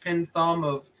linchpin thumb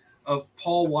of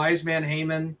Paul Wiseman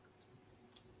Heyman,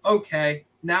 okay,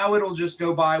 now it'll just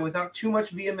go by without too much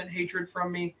vehement hatred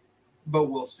from me, but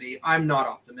we'll see. I'm not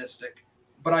optimistic,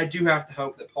 but I do have to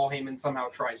hope that Paul Heyman somehow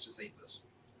tries to save this.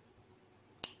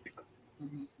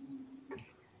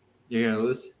 You're gonna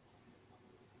lose.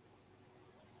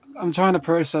 I'm trying to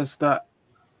process that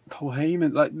Paul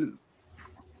Heyman, like,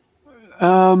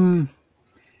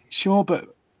 sure,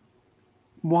 but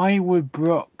why would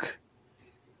Brock?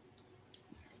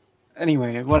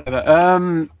 Anyway,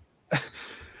 whatever.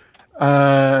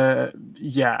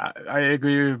 Yeah, I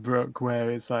agree with Brooke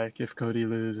where it's like if Cody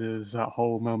loses, that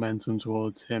whole momentum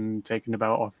towards him taking the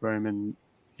belt off Roman,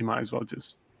 you might as well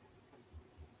just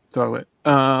throw it.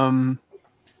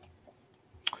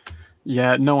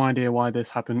 Yeah, no idea why this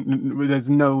happened. There's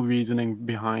no reasoning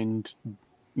behind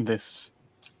this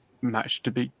match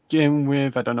to begin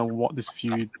with. I don't know what this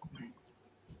feud...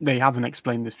 They haven't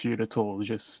explained this feud at all,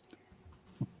 just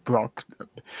Brock.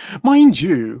 Mind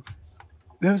you,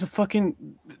 there was a fucking...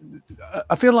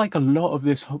 I feel like a lot of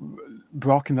this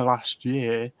Brock in the last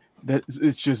year,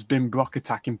 it's just been Brock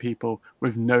attacking people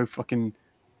with no fucking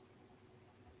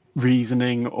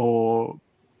reasoning or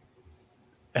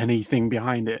anything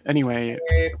behind it. Anyway,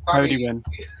 Cody win.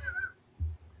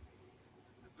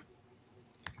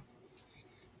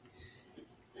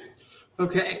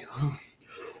 Okay.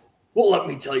 Well, let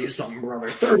me tell you something, brother.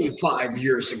 35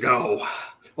 years ago,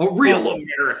 a real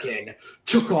American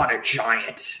took on a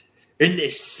giant in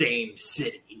this same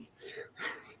city.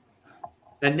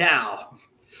 And now,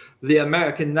 the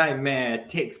American Nightmare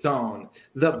takes on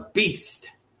the Beast,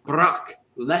 Brock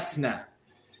Lesnar.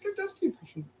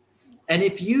 And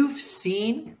if you've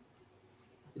seen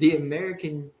the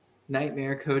American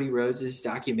Nightmare Cody Rhodes'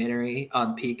 documentary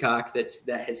on Peacock that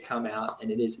has come out, and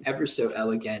it is ever so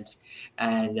elegant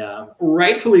and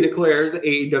rightfully declares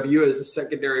AEW as a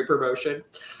secondary promotion,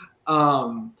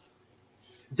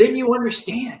 then you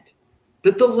understand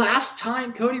that the last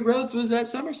time Cody Rhodes was at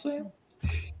SummerSlam,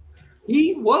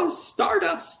 he was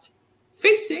Stardust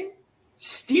facing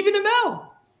Stephen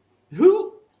Amell,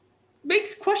 who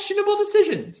makes questionable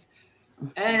decisions.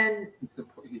 And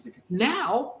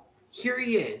now, here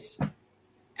he is.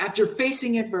 After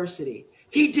facing adversity,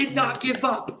 he did not give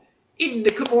up in the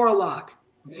Kimura Lock.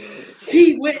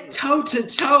 He went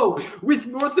toe-to-toe with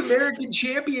North American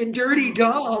champion Dirty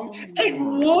Dom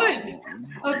and won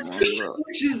a feat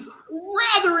which is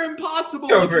rather impossible.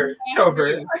 It's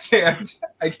over. I can't.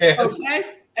 Okay?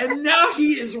 And now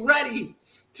he is ready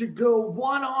to go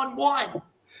one-on-one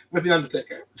With The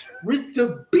Undertaker. with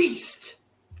the Beast.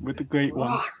 With the great one.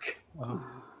 Brock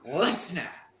Lesnar.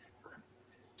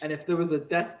 And if there was a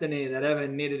destiny that ever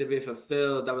needed to be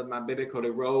fulfilled, that was my baby Cody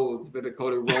Rhodes. Baby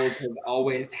Cody Rhodes has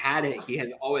always had it. He has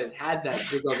always had that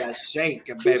big old that shake,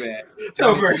 baby. It's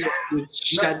over. He's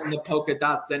shedding the polka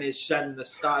dots and he's shedding the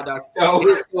Stardust. No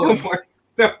more.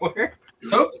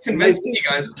 Hope's convinced me,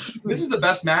 guys. This is the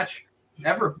best match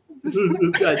ever. You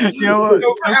know what?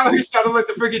 No, how he sounded like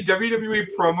the freaking WWE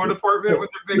promo department when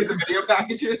they're making the video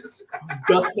packages.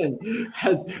 Dustin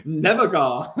has never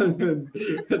gone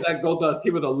that Goldust. He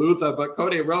was a loser, but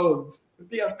Cody Rhodes,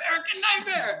 the American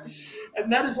Nightmare,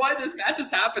 and that is why this match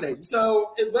is happening.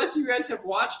 So, unless you guys have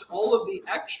watched all of the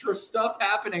extra stuff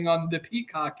happening on the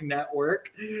Peacock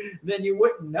network, then you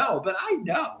wouldn't know. But I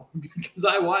know because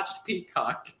I watched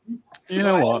Peacock. So You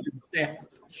know I what? understand.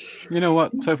 You know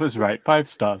what? Sofa's right. 5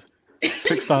 stars.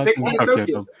 6 stars.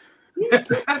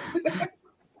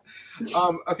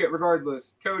 Okay,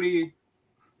 regardless, Cody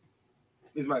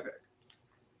is my pick.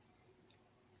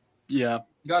 Yeah.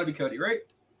 Gotta be Cody, right?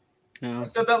 Yeah. I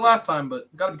said that last time,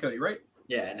 but gotta be Cody, right?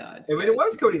 Yeah, no, it's. I mean, it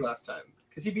was Cody last time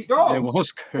because he beat Dom. It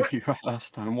was Cody right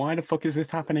last time. Why the fuck is this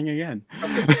happening again?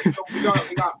 Okay, so we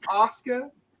got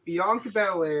Asuka, Bianca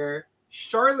Belair,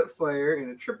 Charlotte Flair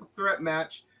in a triple threat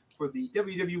match for the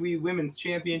WWE Women's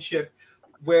Championship,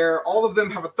 where all of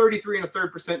them have a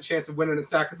 33.3% chance of winning a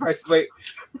sacrifice. Wait,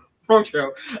 wrong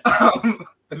show. I've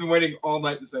been waiting all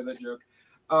night to say that joke.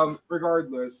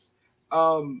 Regardless,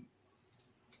 I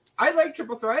like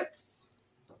triple threats.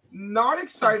 Not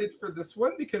excited for this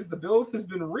one because the build has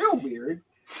been real weird.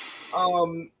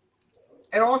 And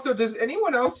also, does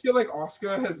anyone else feel like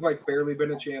Asuka has like barely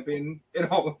been a champion in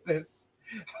all of this?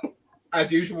 As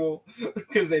usual,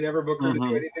 because they never book her to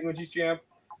do anything when she's champ.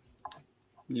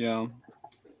 Yeah.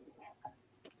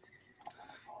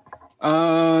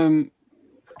 The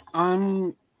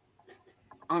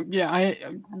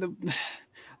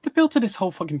build to this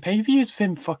whole fucking pay-per-view has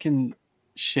been fucking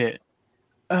shit.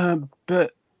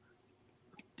 But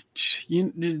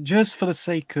just for the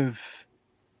sake of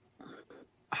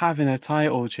having a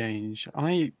title change,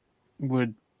 I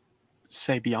would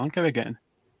say Bianca again.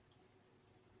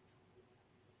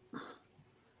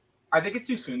 I think it's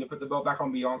too soon to put the belt back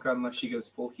on Bianca unless she goes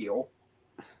full heel.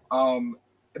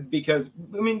 Because,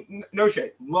 I mean, no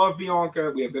shade. Love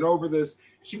Bianca. We have been over this.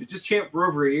 She was just champ for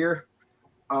over a year.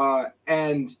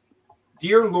 And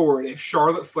dear Lord, if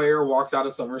Charlotte Flair walks out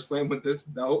of SummerSlam with this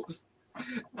belt,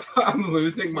 I'm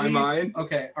losing my mind.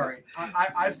 Okay, all right.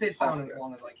 I've stayed silent as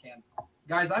long as I can.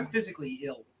 Guys, I'm physically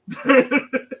ill.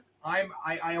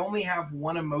 I only have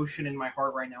one emotion in my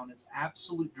heart right now, and it's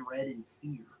absolute dread and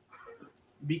fear.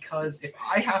 Because if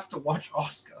I have to watch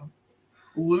Asuka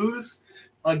lose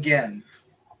again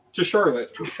to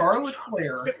Charlotte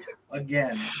Flair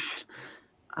again,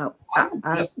 I'm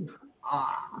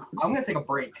gonna take a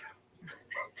break.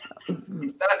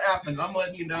 If that happens, I'm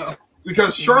letting you know.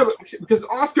 Because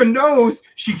Asuka knows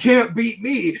she can't beat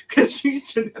me because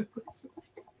she's genetically.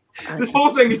 This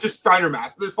whole thing is just Steiner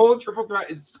math. This whole triple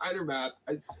threat is Steiner math.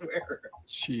 I swear.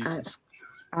 Jesus.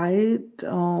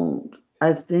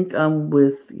 I think I'm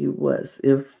with you, Wes.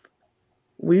 If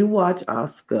we watch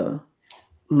Asuka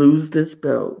lose this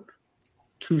belt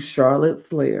to Charlotte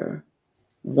Flair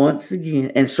once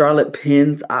again, and Charlotte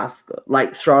pins Asuka,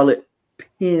 like Charlotte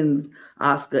pins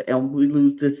Asuka, and we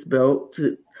lose this belt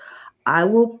to, I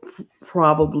will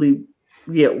probably,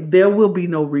 there will be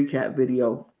no recap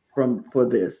video for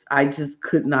this. I just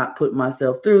could not put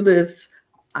myself through this.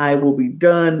 I will be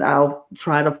done. I'll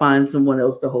try to find someone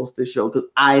else to host this show because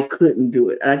I couldn't do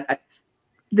it. I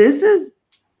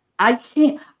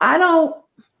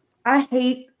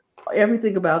hate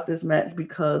everything about this match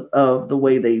because of the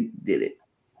way they did it,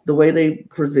 the way they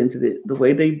presented it, the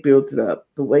way they built it up,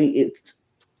 the way it's.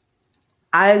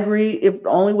 I agree. If the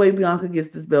only way Bianca gets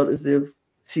this belt is if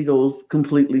she goes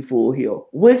completely full heel,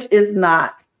 which is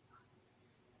not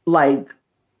like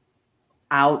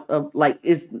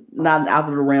it's not out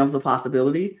of the realms of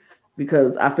possibility,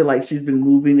 because I feel like she's been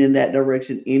moving in that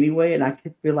direction anyway, and I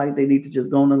feel like they need to just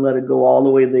go on and let her go all the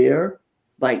way there.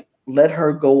 Like, let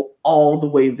her go all the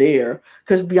way there,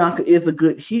 because Bianca is a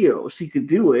good heel. She could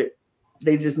do it.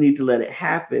 They just need to let it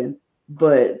happen.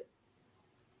 But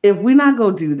if we're not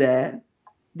going to do that,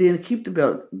 then keep the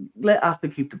belt. Let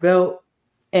Asuka keep the belt,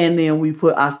 and then we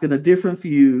put Asuka in a different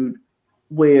feud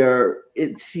where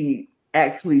she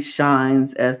actually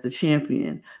shines as the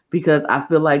champion, because I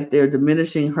feel like they're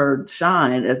diminishing her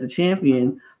shine as the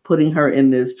champion, putting her in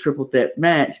this triple threat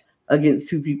match against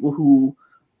two people who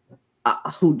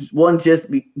one just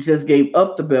gave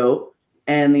up the belt,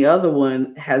 and the other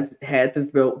one has had this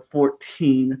belt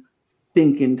 14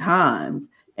 thinking times.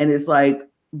 And it's like,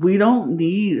 we don't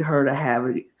need her to have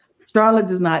it. Charlotte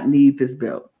does not need this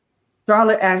belt.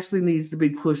 Charlotte actually needs to be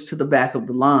pushed to the back of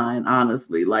the line,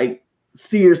 honestly, like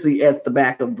seriously at the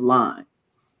back of the line.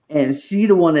 And she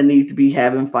the one that needs to be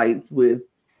having fights with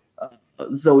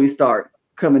Zoe Stark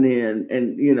coming in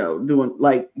and, doing,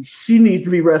 like, she needs to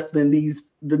be wrestling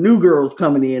the new girls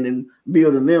coming in and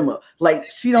building them up. Like,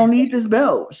 she don't need this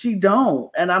belt. She don't.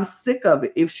 And I'm sick of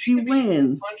it. If she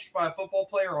wins, punched by a football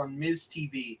player on Miz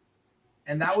TV,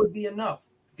 and that would be enough.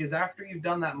 Because after you've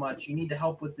done that much, you need to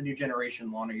help with the new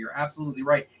generation, Lana. You're absolutely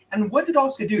right. And what did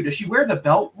Asuka do? Does she wear the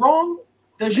belt wrong?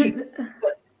 Does she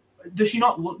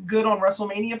not look good on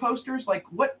WrestleMania posters? Like,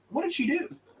 what did she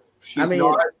do? She's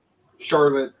not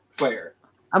Charlotte Flair.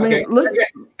 Look.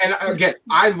 And again,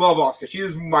 I love Asuka. She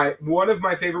is one of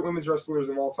my favorite women's wrestlers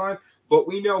of all time. But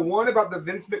we know, one, about the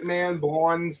Vince McMahon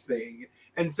blondes thing.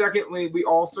 And secondly, we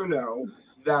also know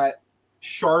that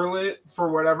Charlotte,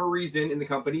 for whatever reason, in the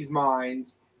company's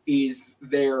minds, is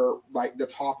like the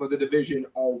top of the division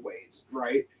always,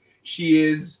 right? She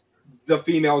is the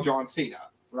female John Cena,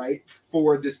 right,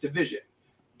 for this division.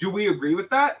 Do we agree with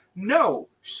that? No.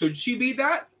 Should she be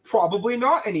that? Probably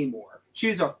not anymore.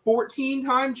 She's a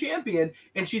 14-time champion,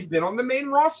 and she's been on the main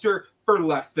roster for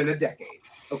less than a decade,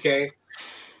 okay?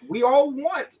 We all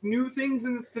want new things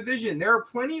in this division. There are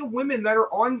plenty of women that are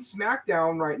on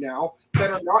SmackDown right now that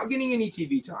are not getting any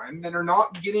TV time, that are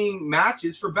not getting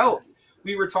matches for belts.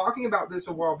 We were talking about this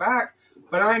a while back,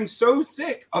 but I'm so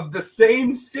sick of the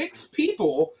same 6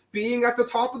 people being at the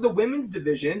top of the women's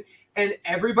division and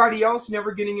everybody else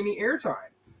never getting any airtime.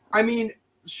 I mean,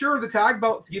 sure, the tag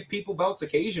belts give people belts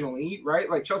occasionally, right?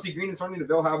 Like Chelsea Green and Sonya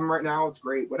Deville have them right now. It's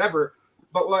great, whatever.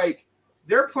 But, like,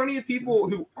 there are plenty of people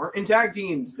who aren't in tag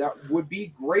teams that would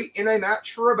be great in a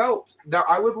match for a belt that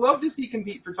I would love to see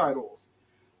compete for titles.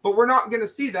 But we're not going to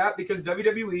see that because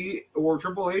WWE or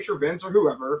Triple H or Vince or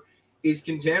whoever is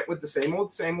content with the same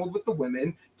old with the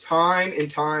women time and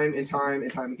time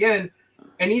again.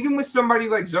 And even with somebody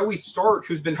like Zoe Stark,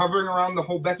 who's been hovering around the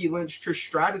whole Becky Lynch Trish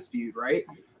Stratus feud, right?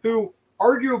 Who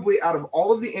arguably out of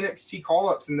all of the NXT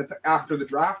call-ups after the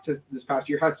draft this past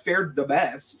year has fared the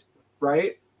best,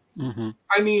 right? Mm-hmm.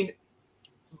 I mean,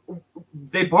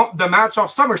 they bumped the match off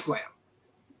SummerSlam,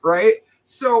 right?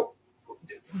 So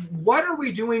what are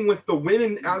we doing with the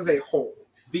women as a whole?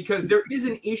 Because there is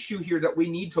an issue here that we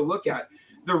need to look at.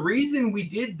 The reason we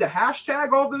did the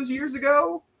hashtag all those years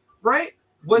ago, right,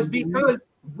 was because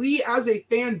we as a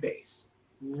fan base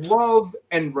love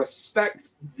and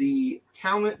respect the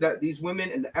talent that these women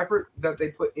and the effort that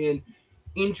they put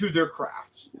into their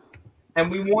craft. And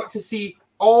we want to see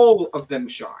all of them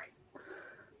shine.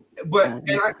 But and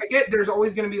I get there's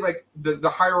always going to be like the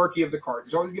hierarchy of the card.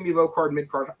 There's always going to be low card, mid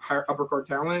card, upper card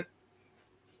talent.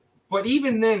 But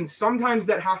even then, sometimes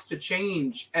that has to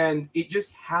change, and it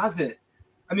just hasn't.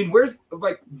 I mean,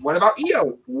 what about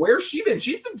Io? Where's she been?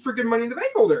 She's the freaking Money in the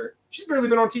Bank holder. She's barely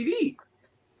been on TV.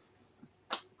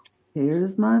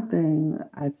 Here's my thing.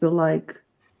 I feel like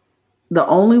the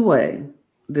only way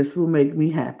this will make me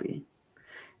happy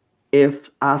if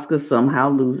Asuka somehow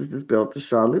loses this belt to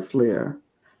Charlotte Flair.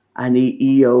 I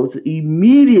need Io to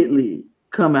immediately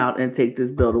come out and take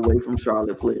this belt away from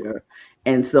Charlotte Flair.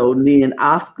 And so then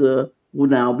Asuka will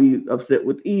now be upset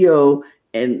with Io,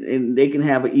 and they can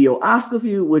have an Io Asuka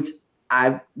feud, which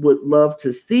I would love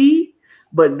to see.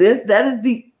 But that is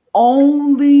the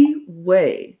only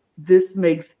way this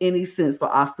makes any sense for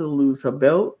Asuka to lose her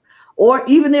belt. Or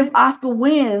even if Asuka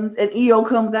wins and Io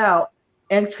comes out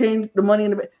and change the Money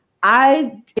in the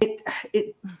Bank.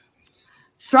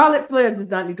 Charlotte Flair does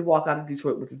not need to walk out of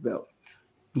Detroit with his belt.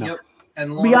 No. Yep.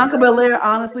 And Bianca Belair,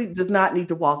 honestly, does not need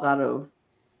to walk out of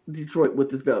Detroit with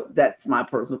this belt. That's my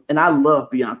personal, and I love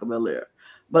Bianca Belair,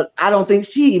 but I don't think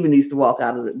she even needs to walk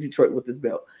out of Detroit with this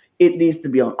belt. It needs to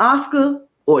be on Asuka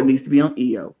or it needs to be on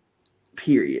Io.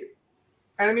 Period.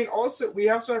 And I mean, we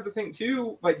also have to think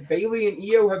too, like Bayley and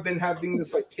Io have been having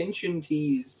this like tension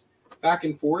teased back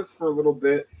and forth for a little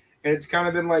bit. And it's kind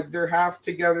of been like they're half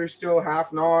together, still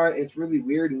half not. It's really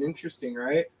weird and interesting,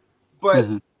 right? But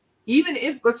even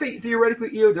if, let's say, theoretically,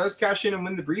 Io does cash in and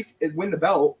win the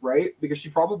belt, right? Because she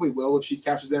probably will if she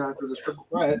cashes in after this triple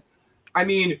threat. I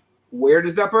mean, where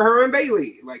does that put her and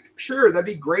Bayley? Like, sure, that'd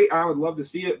be great. I would love to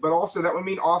see it. But also, that would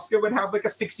mean Asuka would have like a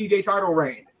 60-day title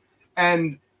reign.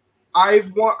 And I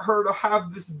want her to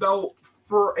have this belt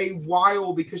for a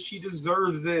while because she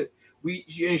deserves it.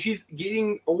 And she's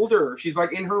getting older. She's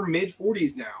like in her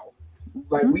mid-40s now.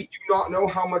 Like, we do not know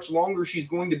how much longer she's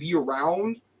going to be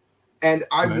around. And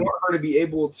I want her to be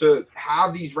able to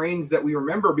have these reigns that we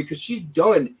remember because she's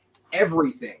done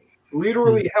everything.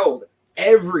 Literally held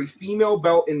every female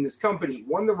belt in this company.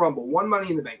 Won the Rumble, won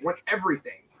Money in the Bank, won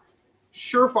everything.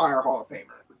 Surefire Hall of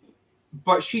Famer.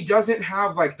 But she doesn't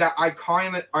have like that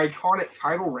iconic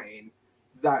title reign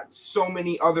that so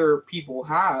many other people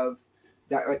have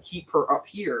that like keep her up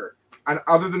here, and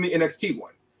other than the NXT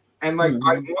one. And like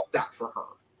I want that for her.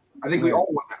 I think we all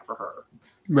want that for her.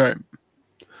 Right.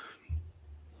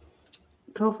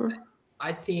 Topher?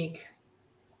 I think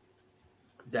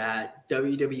that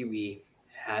WWE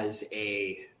has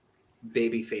a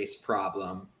babyface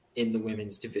problem in the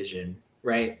women's division,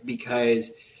 right?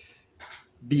 Because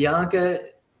Bianca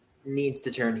needs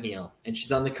to turn heel, and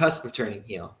she's on the cusp of turning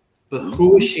heel. But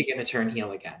who is she going to turn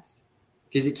heel against?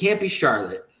 Because it can't be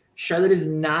Charlotte. Charlotte is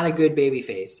not a good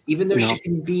babyface. Even though she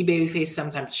can be babyface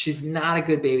sometimes, she's not a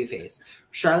good babyface.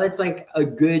 Charlotte's like a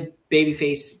good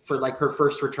babyface for like her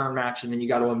first return match, and then you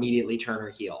got to immediately turn her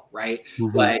heel, right?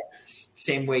 Like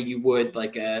same way you would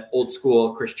like a old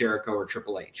school Chris Jericho or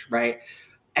Triple H, right?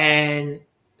 And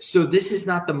so this is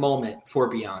not the moment for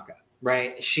Bianca,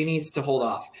 right? She needs to hold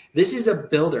off. This is a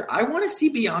builder. I want to see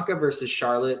Bianca versus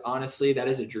Charlotte. Honestly, that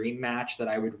is a dream match that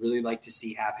I would really like to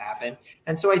see have happen.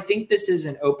 And so I think this is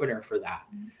an opener for that.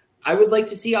 I would like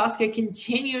to see Asuka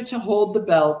continue to hold the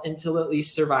belt until at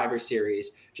least Survivor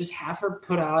Series. Just have her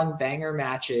put on banger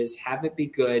matches, have it be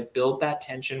good, build that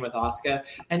tension with Asuka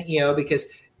and Io, because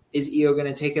is Io going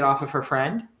to take it off of her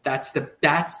friend? That's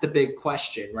the big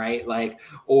question, right? Like,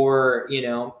 or, you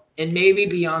know, and maybe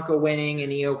Bianca winning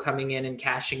and Io coming in and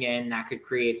cashing in, that could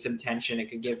create some tension.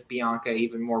 It could give Bianca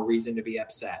even more reason to be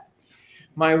upset.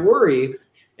 My worry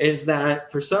is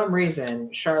that for some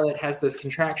reason Charlotte has this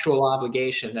contractual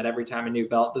obligation that every time a new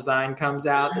belt design comes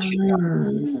out that she's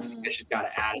got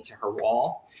to add it to her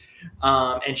wall.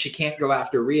 And she can't go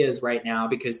after Rhea's right now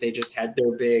because they just had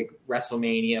their big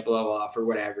WrestleMania blow off or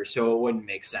whatever. So it wouldn't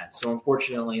make sense. So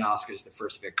unfortunately, Asuka's the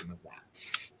first victim of that.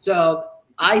 So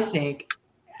I think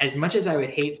as much as I would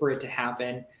hate for it to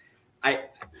happen, I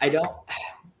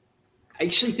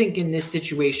actually think in this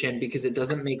situation, because it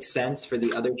doesn't make sense for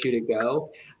the other two to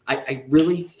go, I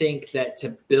really think that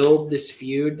to build this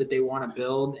feud that they want to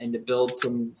build and to build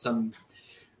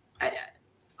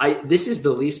this is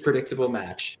the least predictable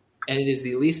match. And it is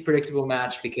the least predictable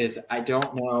match because I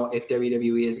don't know if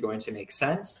WWE is going to make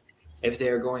sense, if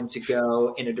they're going to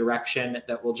go in a direction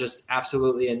that will just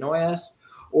absolutely annoy us,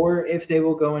 or if they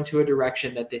will go into a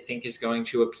direction that they think is going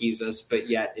to appease us, but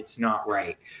yet it's not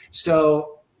right.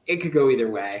 So it could go either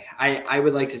way. I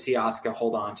would like to see Asuka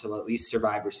hold on to at least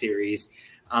Survivor Series,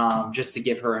 just to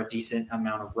give her a decent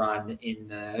amount of run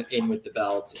in with the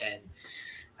belt. And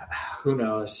who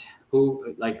knows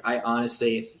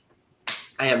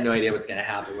I have no idea what's going to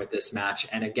happen with this match.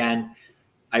 And again,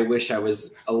 I wish I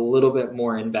was a little bit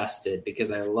more invested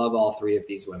because I love all three of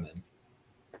these women.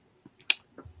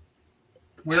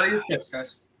 Where are your picks,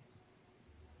 guys?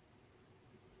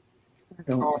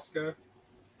 Asuka.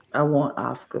 I want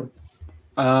Asuka.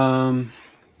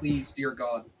 Please, dear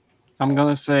God. I'm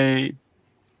gonna say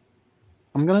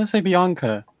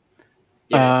Bianca.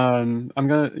 Yeah. I'm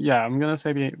gonna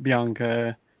say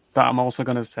Bianca, but I'm also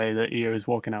gonna say that Io is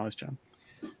walking out as champ.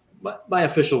 My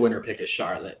official winner pick is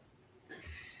Charlotte.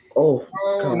 Oh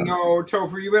God. No,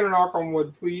 Topher, you better knock on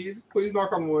wood, please. Please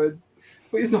knock on wood.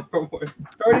 Please knock on wood.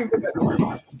 Don't even put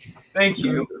that. Thank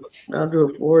you. I'll do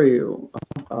it for you.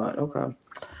 Oh God. Okay.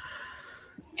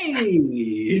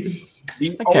 Hey.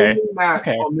 The only match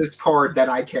on this card that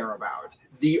I care about.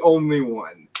 The only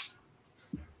one.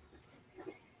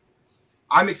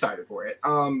 I'm excited for it.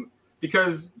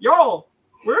 Because y'all,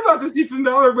 we're about to see Finn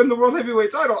Balor win the World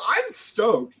Heavyweight title. I'm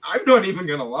stoked. I'm not even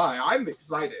gonna lie. I'm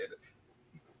excited.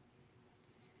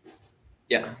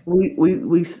 Yeah. Do we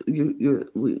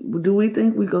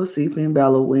think we go see Finn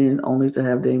Balor win only to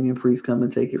have Damian Priest come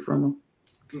and take it from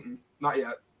him? Not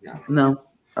yet. No.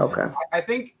 Okay. I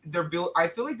think I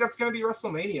feel like that's gonna be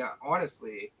WrestleMania.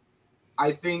 Honestly,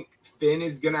 I think Finn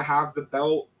is gonna have the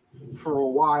belt for a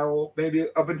while, maybe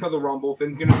up until the Rumble.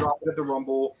 Finn's gonna drop it at the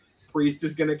Rumble. Priest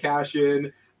is gonna cash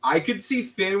in. I could see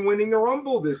Finn winning the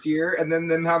Rumble this year, and then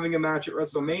them having a match at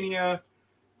WrestleMania.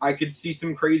 I could see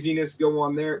some craziness go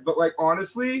on there. But, like,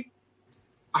 honestly,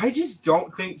 I just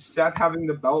don't think Seth having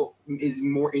the belt is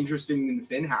more interesting than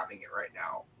Finn having it right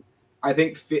now. I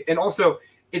think Finn, and also,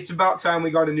 it's about time we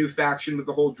got a new faction with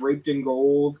the whole draped in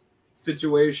gold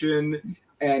situation,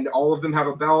 and all of them have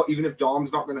a belt, even if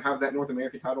Dom's not going to have that North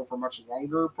American title for much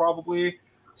longer, probably.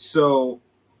 So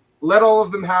let all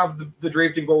of them have the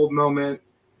draped in gold moment,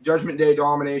 Judgment Day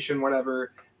domination,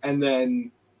 whatever, and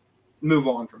then move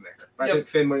on from there. I think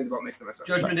Finn winning the belt makes the most sense.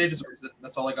 Judgment Day deserves it.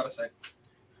 That's all I got to say.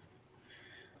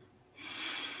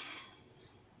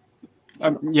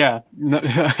 No,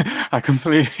 I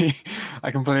completely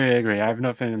agree. I have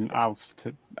nothing else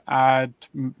to add.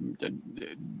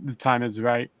 The time is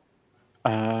right.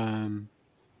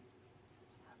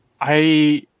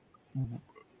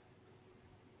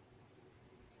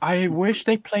 I wish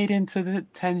they played into the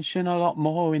tension a lot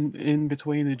more in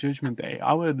between the Judgment Day.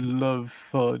 I would love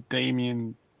for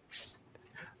Damian.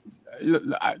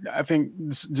 I think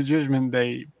the Judgment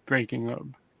Day breaking up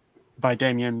by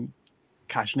Damian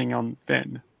cashing on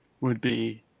Finn would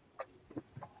be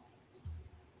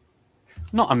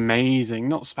not amazing,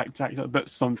 not spectacular, but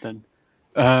something.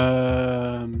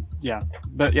 But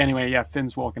anyway,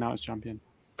 Finn's walking out as champion.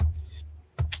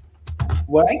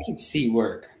 What I could see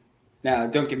work. Now,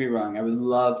 don't get me wrong. I would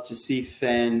love to see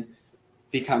Finn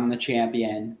become the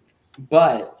champion,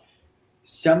 but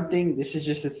this is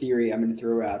just a theory I'm going to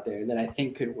throw out there that I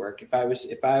think could work. If I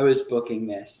was booking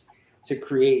this to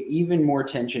create even more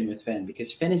tension with Finn,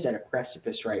 because Finn is at a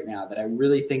precipice right now that I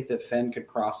really think that Finn could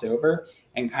cross over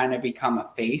and kind of become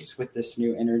a face with this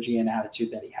new energy and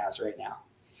attitude that he has right now.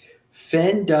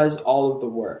 Finn does all of the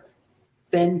work.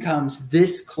 Finn comes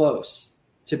this close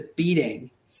to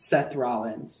beating Seth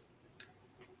Rollins.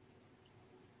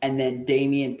 And then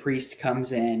Damian Priest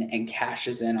comes in and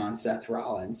cashes in on Seth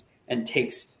Rollins and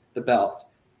takes the belt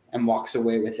and walks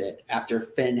away with it after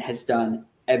Finn has done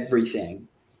everything.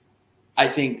 I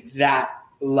think that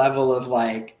level of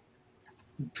like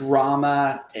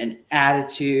drama and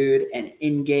attitude and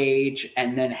engage,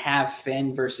 and then have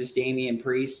Finn versus Damian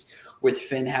Priest with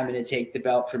Finn having to take the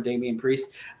belt from Damian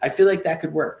Priest, I feel like that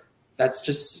could work. That's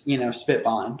just,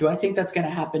 spitballing. Do I think that's going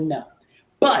to happen? No.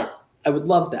 But I would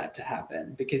love that to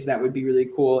happen because that would be really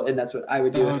cool. And that's what I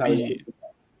would do if I was.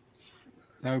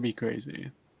 That would be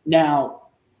crazy. Now,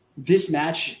 this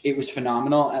match, it was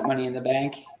phenomenal at Money in the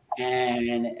Bank.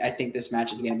 And I think this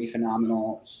match is going to be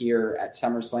phenomenal here at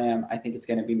SummerSlam. I think it's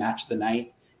going to be match of the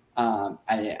night.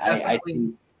 I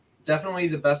think definitely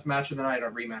the best match of the night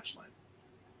on Rematch Slam.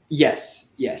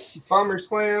 Yes.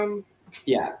 SummerSlam.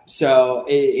 Yeah, so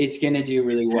it's going to do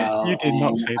really well. You did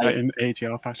not say that in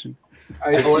AJR fashion.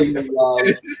 I do love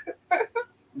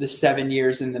the 7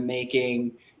 years in the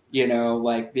making,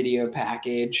 video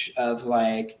package of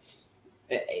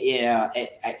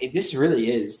this really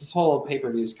is. This whole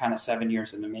pay-per-view is kind of 7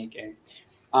 years in the making.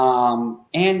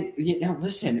 And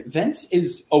listen, Vince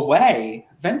is away.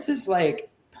 Vince is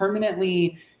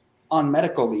permanently on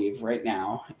medical leave right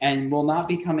now and will not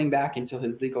be coming back until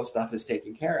his legal stuff is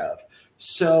taken care of.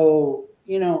 So,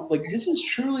 this is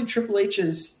truly Triple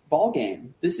H's ball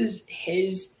game. This is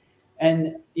his,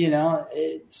 and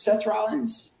Seth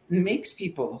Rollins makes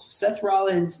people. Seth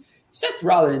Rollins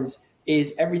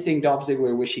is everything Dolph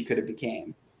Ziggler wish he could have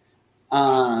became.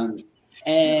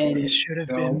 And it should have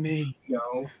been me.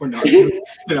 No, we're not doing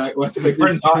tonight, Wesley.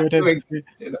 We're not doing it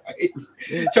tonight.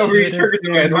 Don't return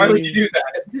the man. Why would you do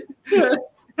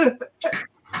that?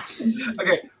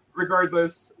 Okay,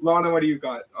 regardless, Lana, what do you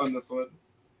got on this one?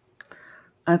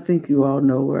 I think you all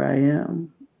know where I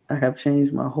am. I have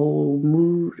changed my whole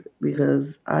mood because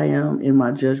I am in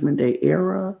my Judgment Day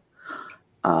era.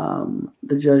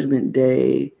 The Judgment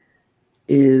Day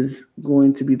is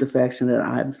going to be the faction that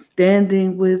I'm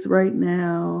standing with right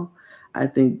now. I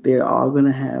think they're all going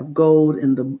to have gold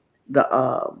in the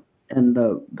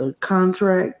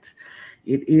contract.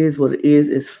 It is what it is.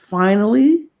 It's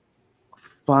finally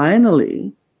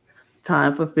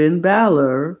time for Finn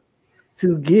Balor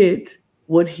to get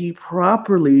what he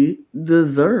properly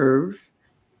deserves,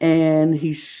 and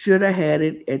he should have had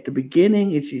it at the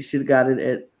beginning. And she should have got it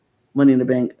at Money in the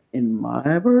Bank, in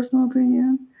my personal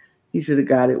opinion. He should have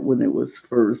got it when it was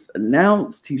first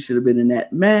announced. He should have been in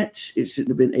that match. It shouldn't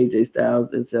have been AJ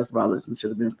Styles and Seth Rollins. It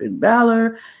should have been Finn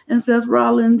Balor and Seth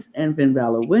Rollins, and Finn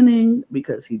Balor winning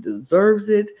because he deserves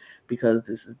it, because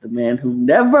this is the man who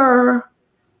never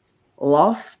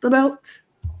lost the belt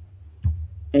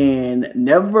and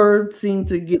never seemed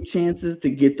to get chances to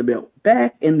get the belt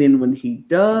back. And then when he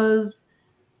does,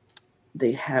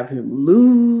 they have him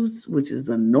lose, which is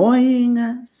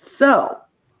annoying. So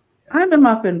I'm in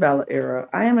my Finn Balor era.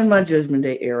 I am in my Judgment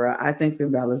Day era. I think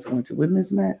Finn Balor is going to win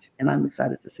this match, and I'm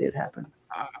excited to see it happen.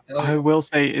 I will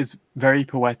say it's very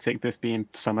poetic, this being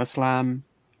SummerSlam,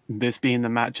 this being the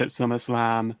match at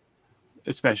SummerSlam,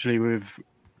 especially with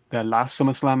their last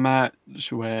SummerSlam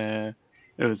match where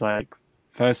it was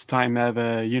first time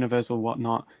ever, Universal,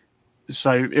 whatnot.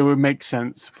 So it would make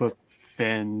sense for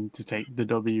Finn to take the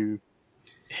W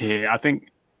here. I think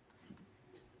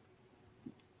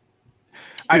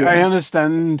I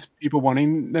understand people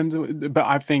wanting them to, but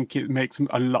I think it makes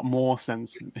a lot more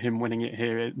sense him winning it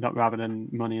here, not rather than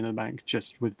Money in the Bank,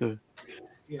 just with the.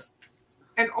 Yeah,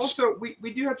 and also we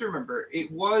do have to remember it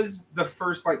was the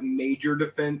first major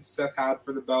defense Seth had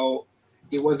for the belt.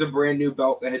 It was a brand new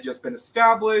belt that had just been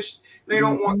established. They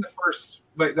don't want the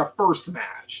first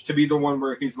match to be the one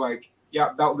where he's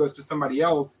belt goes to somebody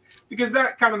else, because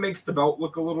that kind of makes the belt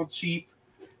look a little cheap.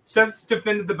 Seth's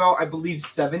defended the belt, I believe,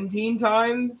 17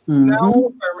 times now.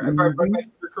 If I remember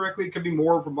correctly, it could be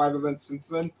more from live events since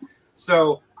then.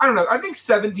 So, I don't know. I think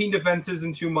 17 defenses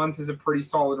in 2 months is a pretty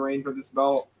solid reign for this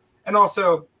belt. And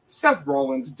also, Seth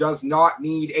Rollins does not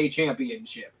need a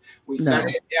championship. We said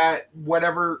it at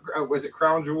whatever, was it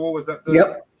Crown Jewel? Was that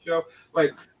the show?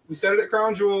 We said it at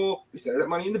Crown Jewel. We said it at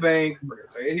Money in the Bank. We're going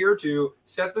to say it here too.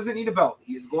 Seth doesn't need a belt.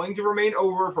 He is going to remain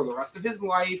over for the rest of his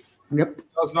life. Yep. It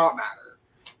does not matter.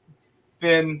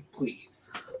 Finn,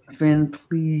 please. Finn,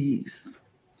 please.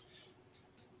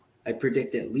 I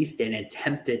predict at least an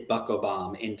attempted buckle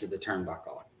bomb into the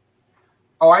turnbuckle.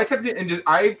 Oh, I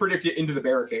predict it into the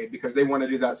barricade because they want to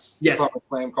do that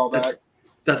slam callback.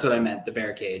 That's what I meant, the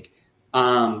barricade.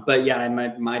 But yeah,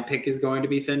 my pick is going to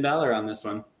be Finn Balor on this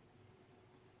one.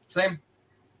 Same.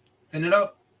 Finn it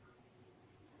up.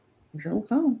 Sure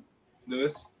come.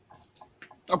 Lewis.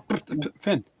 Oh,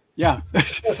 Finn. Yeah.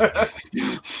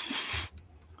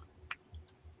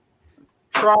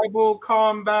 Tribal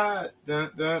combat.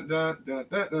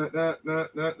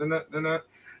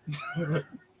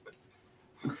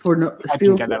 For no, I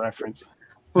didn't get that reference.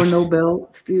 For no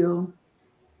belt, still.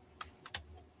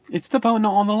 It's the belt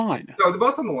not on the line. No, the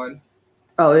belt's on the line.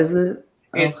 Oh, is it?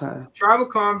 It's Okay. tribal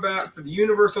combat for the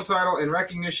Universal title in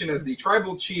recognition as the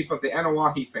tribal chief of the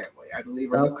Anawahi family, I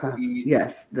believe. Are Okay. the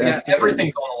Yes. Yeah, That's the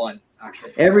everything's thing. on the line,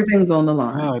 actually. Everything's on the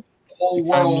line. God, The whole the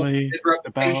world, family, his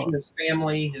reputation, the his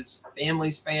family, his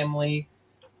family's family.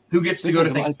 Who gets to This go to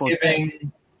is a light bulb.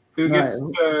 Thanksgiving? who Right. gets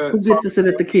to Who gets to sit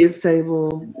at the kids'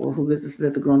 table, or who gets to sit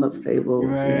at the grown-ups table?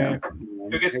 Yeah. Right.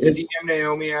 who gets to DM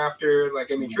Naomi after?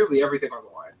 Like, I mean, truly everything on the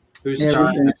line. Who's Everything.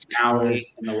 starring as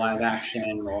Maui in the live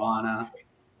action Moana?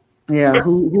 Yeah.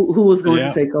 Who was going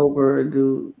Yeah. to take over and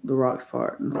do The Rock's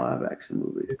part in the live-action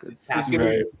movie? 'Cause- Fast gonna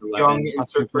and be Furious Young 11.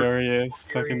 Fast and insert person. Furious,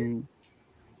 fucking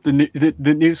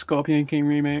the new Scorpion King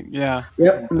remake. Yeah.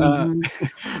 Yep. mhm.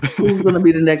 Who's going to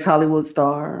be the next Hollywood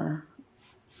star?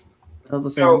 Of the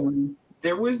So- family?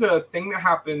 There was a thing that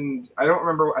happened. I don't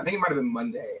remember. I think it might have been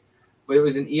Monday, but it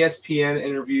was an ESPN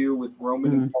interview with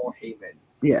Roman and Paul Heyman.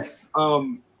 Yes.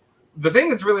 The thing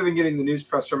that's really been getting the news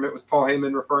press from it was Paul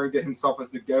Heyman referring to himself as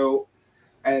the GOAT.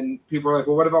 And people are like,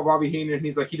 well, what about Bobby Heenan? And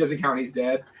he's like, he doesn't count, he's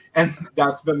dead. And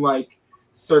that's been like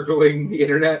circling the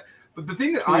internet. But the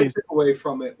thing that I took away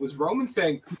from it was Roman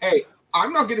saying, hey,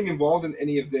 I'm not getting involved in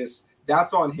any of this.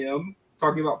 That's on him,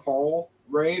 talking about Paul,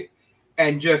 right?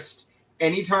 And just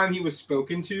anytime he was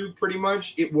spoken to, pretty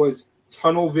much, it was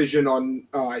tunnel vision on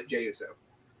Jey Uso.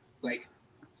 Like,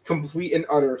 complete and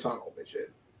utter tunnel vision.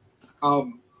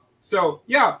 So,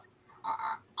 yeah,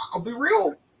 I'll be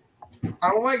real. I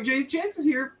don't like Jay's chances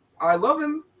here. I love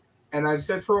him. And I've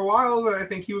said for a while that I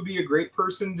think he would be a great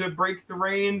person to break the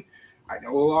reign. I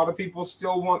know a lot of people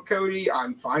still want Cody.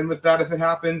 I'm fine with that if it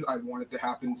happens. I want it to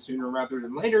happen sooner rather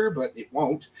than later, but it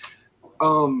won't.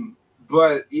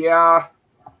 But, yeah,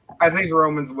 I think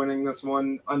Roman's winning this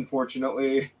one,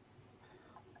 unfortunately.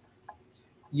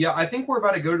 Yeah, I think we're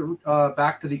about to go to,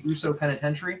 back to the Uso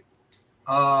Penitentiary.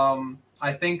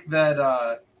 I think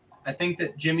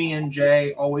that Jimmy and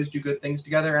Jay always do good things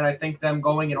together, and I think them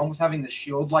going and almost having the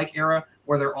Shield-like era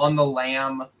where they're on the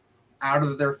lam, out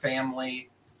of their family,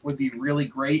 would be really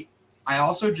great. I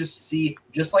also just see,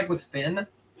 just like with Finn,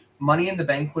 Money in the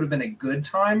Bank would have been a good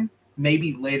time.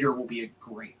 Maybe later will be a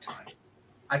great time.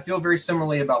 I feel very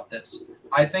similarly about this.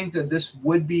 I think that this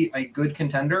would be a good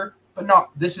contender, but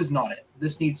this is not it.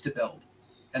 This needs to build.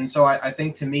 And so I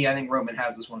think Roman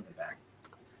has this one in the bag.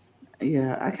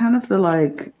 Yeah, I kind of feel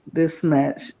like this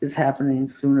match is happening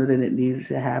sooner than it needed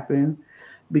to happen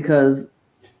because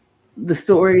the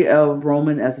story of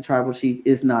Roman as a tribal chief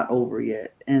is not over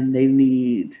yet, and they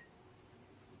need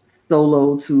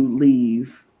Solo to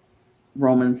leave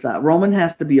Roman's side. Roman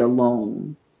has to be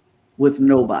alone with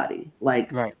nobody.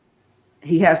 Like, Right.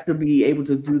 he has to be able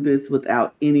to do this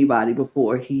without anybody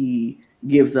before he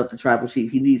gives up the tribal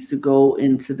chief. He needs to go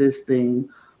into this thing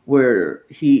where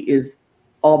he is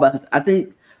all by. I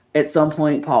think at some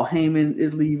point Paul Heyman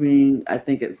is leaving. I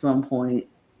think at some point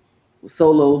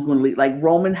Solo's going to leave. Like,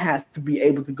 Roman has to be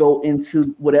able to go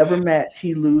into whatever match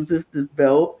he loses this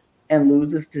belt and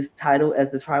loses this title as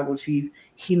the tribal chief.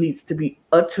 He needs to be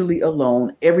utterly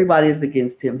alone. Everybody is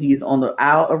against him. He's on the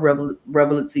Isle of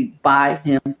Relevancy by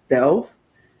himself,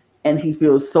 and he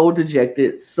feels so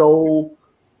dejected, so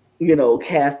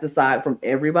cast aside from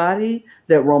everybody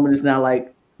that Roman is now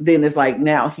like. Then it's like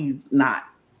now he's not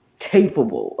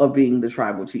capable of being the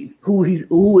tribal chief. Who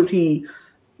is he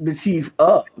the chief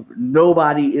of?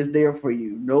 Nobody is there for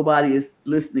you. Nobody is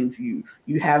listening to you.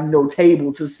 You have no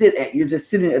table to sit at. You're just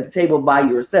sitting at the table by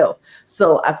yourself.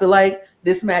 So I feel like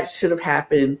this match should have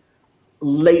happened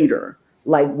later.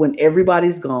 Like when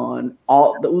everybody's gone,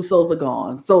 all the Usos are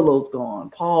gone, Solo's gone,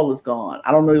 Paul is gone.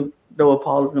 I don't know if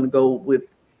Paul is going to go with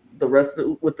the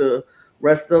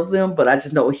rest of them, but I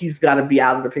just know he's got to be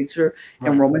out of the picture,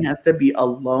 and Roman has to be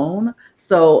alone.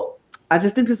 So I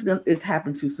just think it's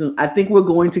happened too soon. I think we're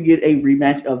going to get a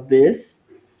rematch of this,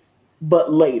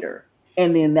 but later,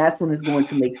 and then that's when it's going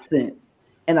to make sense.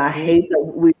 And I hate that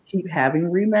we keep having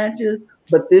rematches,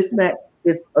 but this match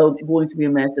is going to be a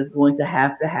match that's going to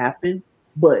have to happen,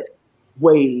 but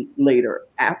way later,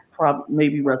 after probably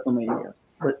maybe WrestleMania.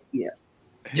 But yeah,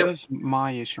 Here's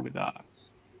my issue with that.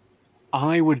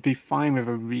 I would be fine with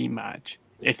a rematch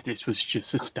if this was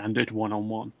just a standard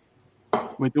one-on-one.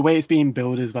 With the way it's being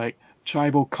billed as like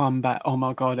tribal combat, oh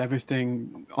my god,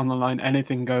 everything on the line,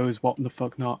 anything goes, what the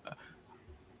fuck not.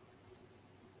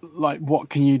 Like, what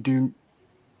can you do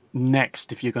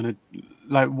next if you're gonna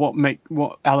like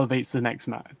what elevates the next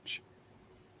match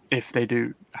if they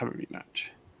do have a rematch?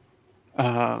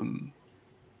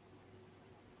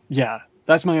 Yeah.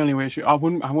 That's my only issue. I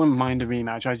wouldn't mind a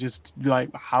rematch. I just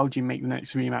like, how do you make the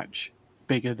next rematch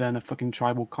bigger than a fucking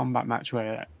tribal combat match?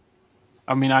 Where,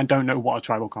 I mean, I don't know what a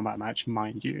tribal combat match,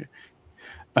 mind you,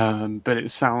 but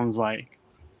it sounds like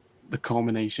the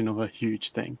culmination of a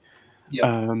huge thing.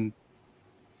 Yeah.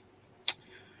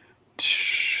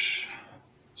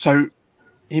 So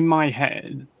in my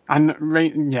head, and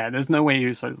there's no way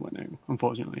Uso's winning,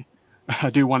 unfortunately. I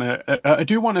do want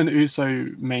an Uso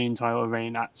main title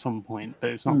reign at some point,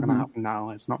 but it's not going to happen now.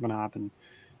 It's not going to happen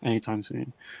anytime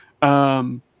soon.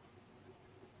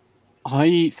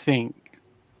 I think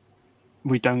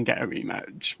we don't get a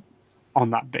rematch on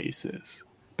that basis.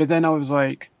 But then I was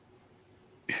like,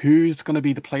 who's going to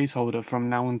be the placeholder from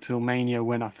now until Mania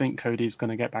when I think Cody's going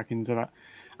to get back into that?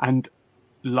 And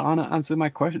Lana answered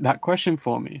that question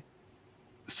for me.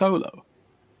 Solo.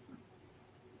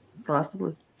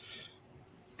 Possibly.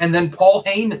 And then Paul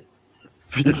Heyman.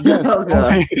 Yes. Oh,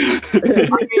 God. I mean, keeping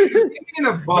it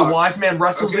a The buck. wise man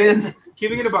wrestles Okay. in.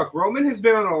 Keeping it a buck. Roman has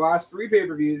been on the last 3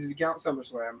 pay-per-views if you count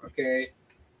SummerSlam. Okay,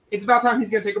 it's about time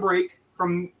he's going to take a break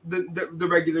from the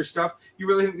regular stuff. You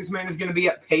really think this man is going to be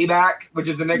at Payback, which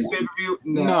is the next pay-per-view?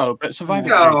 No, but Survivor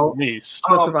No. Series at least.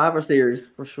 For Survivor Series,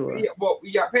 for sure.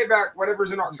 Yeah, Payback,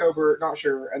 whatever's in October, not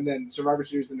sure, and then Survivor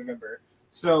Series in November.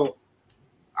 So,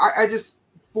 I just,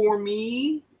 for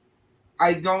me,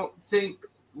 I don't think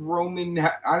Roman.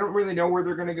 I don't really know where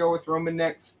they're going to go with Roman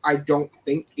next. I don't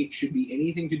think it should be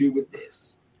anything to do with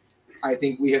this. I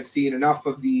think we have seen enough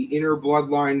of the inner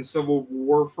bloodline civil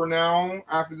war for now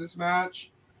after this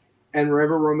match. And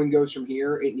wherever Roman goes from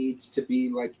here, it needs to be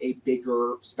like a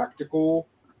bigger spectacle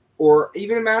or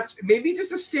even a match, maybe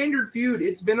just a standard feud.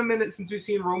 It's been a minute since we've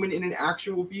seen Roman in an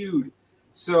actual feud.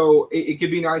 So it could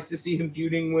be nice to see him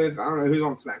feuding with, I don't know, who's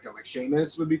on SmackDown. Like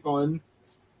Sheamus would be fun.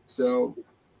 So.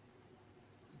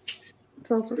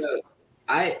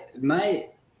 I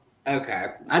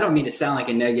don't mean to sound like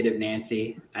a negative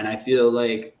Nancy, and I feel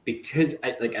like because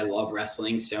I love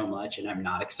wrestling so much, and I'm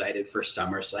not excited for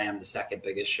SummerSlam, the second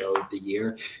biggest show of the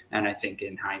year. And I think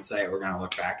in hindsight, we're gonna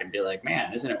look back and be like,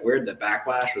 man, isn't it weird that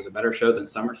Backlash was a better show than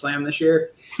SummerSlam this year?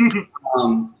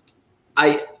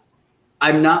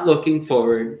 I'm not looking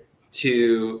forward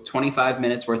to 25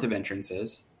 minutes worth of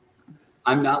entrances.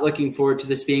 I'm not looking forward to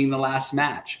this being the last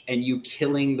match and you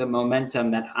killing the momentum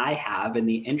that I have and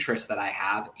the interest that I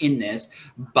have in this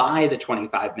by the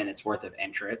 25 minutes worth of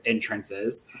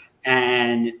entrances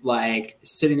and like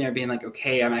sitting there being like,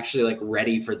 okay, I'm actually like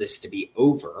ready for this to be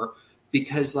over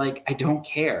because like, I don't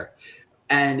care.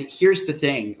 And here's the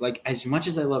thing, like as much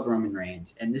as I love Roman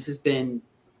Reigns and he's been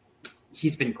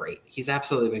great. He's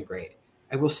absolutely been great.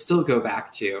 I will still go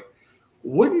back to,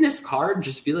 wouldn't this card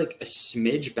just be like a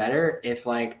smidge better if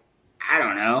like, I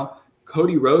don't know,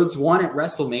 Cody Rhodes won at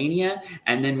WrestleMania,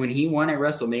 and then when he won at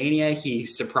WrestleMania, he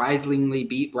surprisingly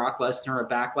beat Brock Lesnar at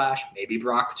Backlash. Maybe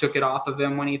Brock took it off of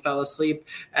him when he fell asleep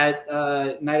at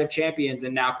Night of Champions,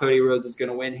 and now Cody Rhodes is going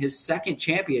to win his second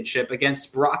championship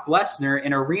against Brock Lesnar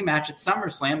in a rematch at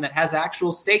SummerSlam that has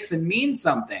actual stakes and means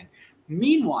something.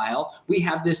 Meanwhile, we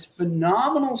have this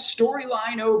phenomenal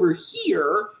storyline over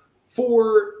here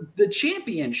for the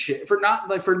championship, for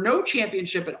no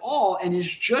championship at all, and is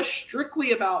just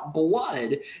strictly about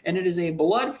blood. And it is a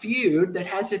blood feud that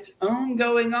has its own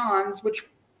going-ons, which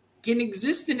can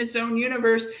exist in its own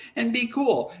universe and be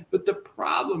cool. But the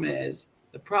problem is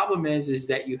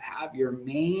that you have your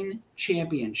main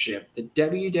championship, the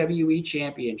WWE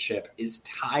championship, is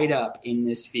tied up in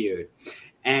this feud.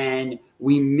 And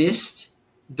we missed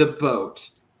the boat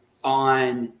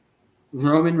on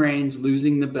Roman Reigns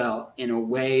losing the belt in a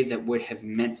way that would have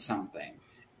meant something.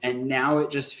 And now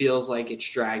it just feels like it's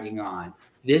dragging on.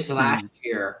 This last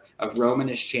year of Roman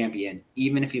as champion,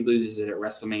 even if he loses it at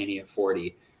WrestleMania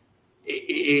 40,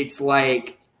 it's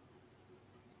like,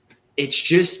 it's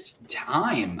just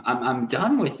time. I'm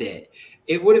done with it.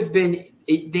 It would have been,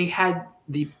 they had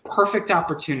the perfect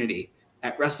opportunity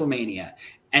at WrestleMania.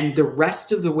 And the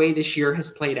rest of the way this year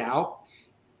has played out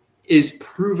is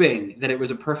proving that it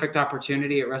was a perfect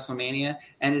opportunity at WrestleMania,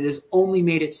 and it has only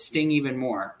made it sting even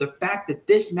more. The fact that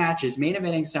this match is main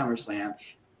eventing SummerSlam,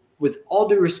 with all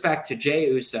due respect to Jey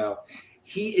Uso,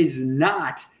 he is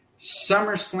not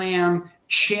SummerSlam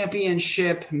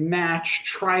championship match,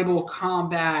 tribal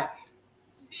combat.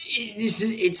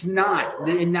 It's not.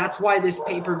 And that's why this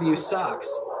pay-per-view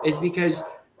sucks, is because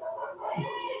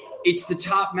it's the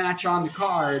top match on the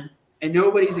card, and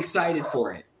nobody's excited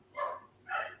for it.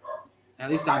 At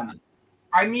least I'm not.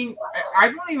 I mean,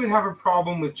 I don't even have a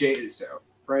problem with Jey Uso,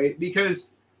 right?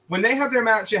 Because when they had their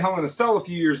match at Hell in a Cell a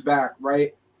few years back,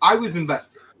 right, I was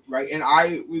invested, right? And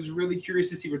I was really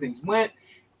curious to see where things went,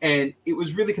 and it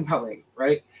was really compelling,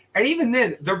 right? And even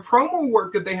then, the promo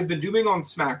work that they have been doing on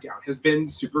SmackDown has been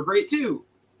super great too.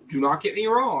 Do not get me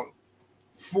wrong.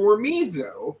 For me,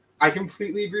 though, I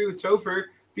completely agree with Topher,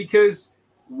 because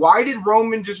Why did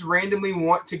Roman just randomly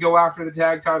want to go after the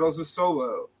tag titles with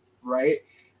Solo, right?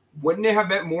 Wouldn't it have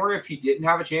meant more if he didn't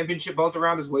have a championship belt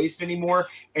around his waist anymore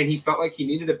and he felt like he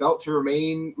needed a belt to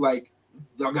remain like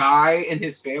the guy in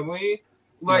his family?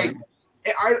 Like,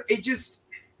 it just,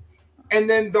 and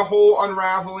then the whole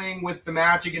unraveling with the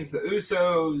match against the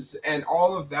Usos and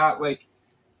all of that, like,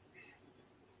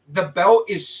 the belt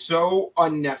is so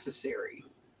unnecessary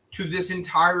to this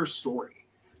entire story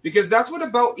because that's what a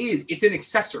belt is. It's an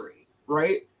accessory,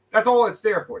 right? That's all it's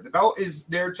there for. The belt is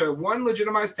there to, one,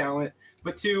 legitimize talent,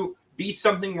 but two, be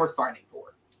something worth fighting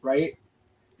for, right?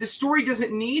 This story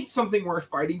doesn't need something worth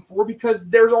fighting for because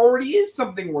there already is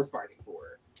something worth fighting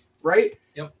for, right?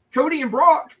 Yep. Cody and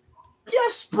Brock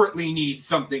desperately need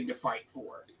something to fight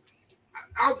for.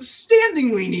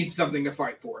 Outstandingly need something to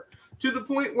fight for. To the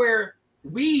point where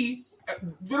we,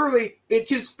 literally, it's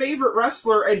his favorite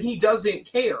wrestler and he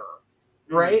doesn't care,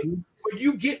 right? Mm-hmm. When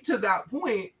you get to that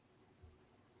point,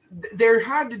 there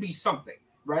had to be something,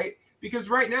 right? Because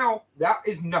right now, that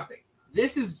is nothing.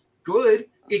 This is good.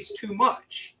 It's too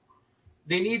much.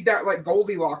 They need that like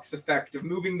Goldilocks effect of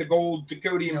moving the gold to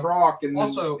Cody and Brock, and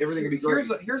also everything will be great.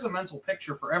 Here's a mental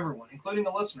picture for everyone, including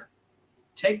the listener.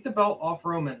 Take the belt off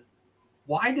Roman.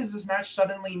 Why does this match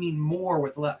suddenly mean more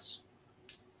with less?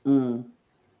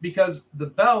 Because the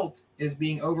belt is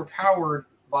being overpowered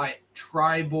by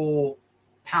tribal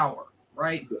power,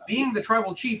 right? Being the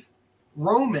tribal chief,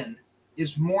 Roman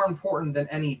is more important than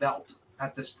any belt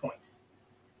at this point.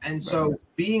 And so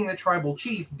being the tribal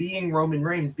chief, being Roman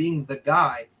Reigns, being the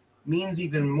guy means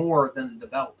even more than the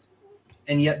belt.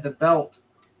 And yet the belt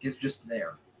is just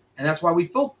there. And that's why we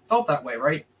felt that way,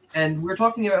 right? And we're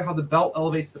talking about how the belt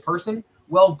elevates the person.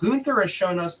 Well, Gunther has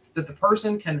shown us that the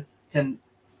person can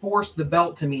force the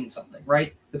belt to mean something,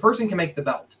 right? The person can make the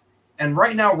belt. And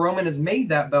right now Roman has made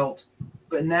that belt,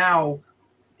 but now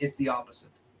it's the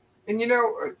opposite. And, you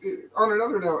know, on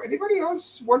another note, anybody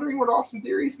else wondering what Austin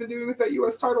Theory's been doing with that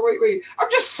U.S. title lately? I'm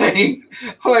just saying,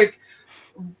 like,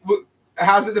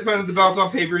 hasn't defended the belts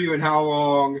on pay-per-view in how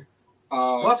long?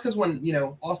 Well, that's because when, you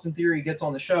know, Austin Theory gets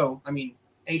on the show, I mean,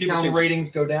 A-Town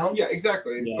ratings go down. Yeah,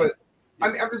 exactly. Yeah. But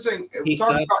I'm just saying. He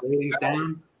said ratings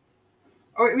down.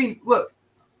 Oh, I mean, look,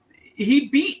 he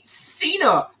beat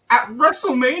Cena at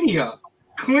WrestleMania.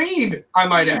 Clean, I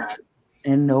might add.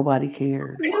 And nobody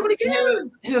cares. Nobody cares.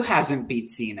 Who hasn't beat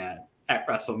Cena at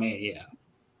WrestleMania?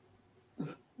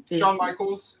 Shawn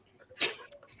Michaels.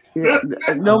 Yeah,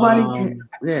 nobody cares.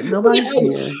 Yeah, nobody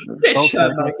cares.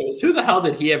 Shawn Michaels. Who the hell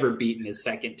did he ever beat in his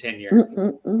second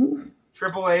tenure?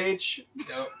 Triple H,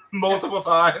 multiple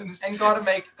times. And gotta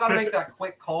make that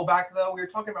quick callback though. We were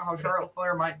talking about how Charlotte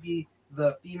Flair might be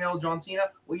the female John Cena.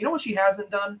 Well, you know what she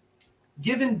hasn't done?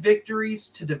 Given victories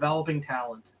to developing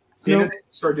talent. Cena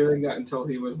didn't start doing that until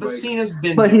he was like. Cena's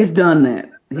been. But he's done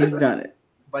that. He's done it.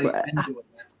 But he's been doing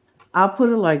that. I'll put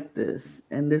it like this,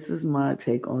 and this is my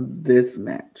take on this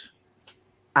match.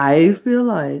 I feel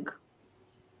like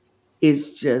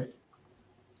it's just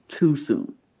too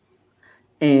soon.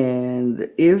 And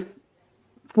if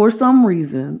for some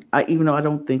reason, even though I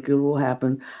don't think it will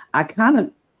happen, I kind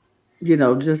of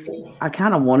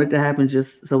want it to happen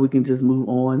just so we can just move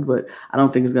on, but I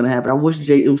don't think it's going to happen. I wish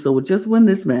Jey Uso would just win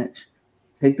this match,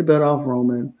 take the belt off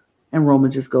Roman, and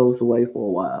Roman just goes away for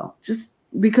a while. Just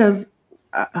because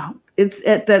it's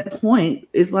at that point,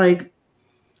 it's like,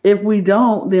 if we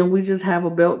don't, then we just have a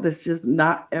belt that's just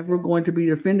not ever going to be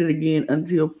defended again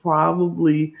until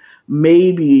probably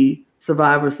maybe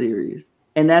Survivor Series.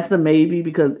 And that's the maybe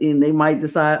because they might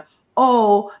decide,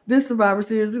 oh, this Survivor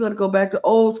Series, we're going to go back to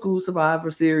old school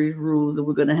Survivor Series rules, and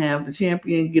we're going to have the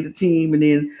champion get a team, and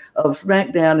then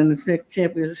SmackDown and the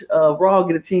champions Raw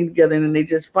get a team together, and then they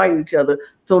just fight each other,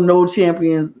 so no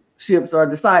championships are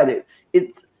decided.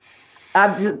 We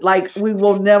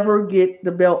will never get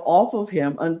the belt off of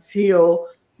him until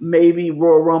maybe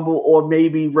Royal Rumble or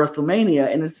maybe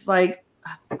WrestleMania, and it's like,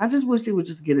 I just wish they would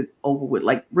just get it over with.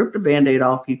 Like, rip the Band-Aid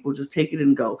off, people. Just take it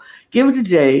and go. Give it to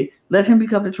Jey. Let him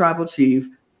become the tribal chief.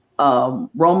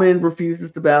 Roman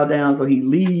refuses to bow down, so he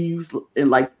leaves.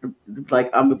 And like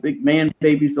I'm a big man,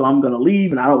 baby, so I'm going to leave,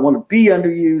 and I don't want to be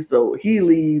under you, so he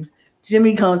leaves.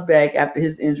 Jimmy comes back after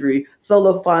his injury.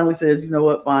 Solo finally says, you know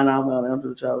what, fine, I'm going to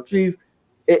the tribal chief.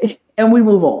 And we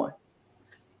move on.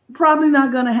 Probably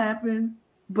not going to happen,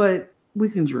 but we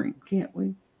can dream, can't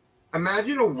we?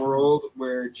 Imagine a world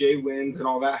where Jey wins and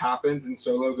all that happens, and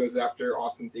Solo goes after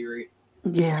Austin Theory.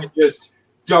 Yeah. It just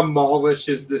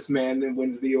demolishes this man and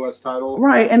wins the U.S. title.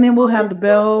 Right, and then we'll have the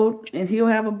belt, and he'll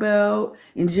have a belt,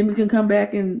 and Jimmy can come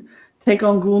back and take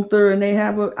on Gunther, and they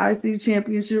have an IC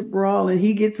championship brawl, and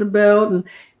he gets a belt, and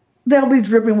they'll be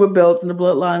dripping with belts, and the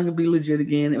bloodline will be legit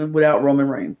again, and without Roman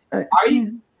Reigns.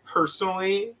 I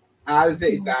personally, as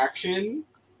a faction,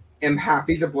 am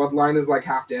happy the bloodline is like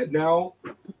half dead now,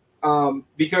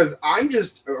 because I'm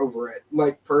just over it.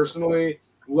 Like personally,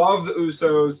 love the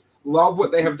Usos, love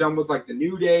what they have done with like the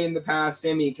New Day in the past,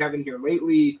 Sammy and Kevin here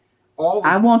lately.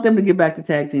 I want them to get back to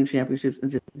tag team championships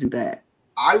and just do that.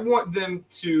 I want them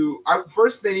to.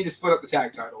 First, they need to split up the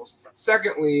tag titles.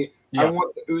 Secondly, I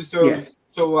want the Usos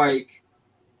to like.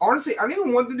 Honestly, I don't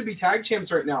even want them to be tag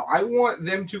champs right now. I want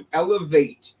them to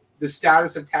elevate the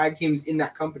status of tag teams in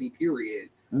that company. Period.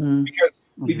 Mm-hmm. Because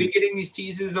we've been getting these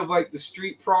teases of like the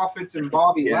Street Profits and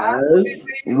Bobby Lashley,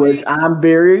 which I'm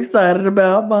very excited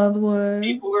about. By the way,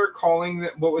 people are calling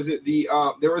that. What was it?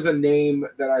 There was a name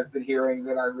that I've been hearing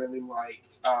that I really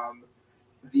liked.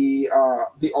 The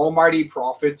Almighty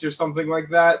Profits or something like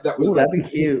that. That was that'd be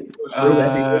cute.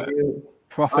 That'd be cute.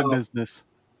 Profit business.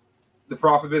 The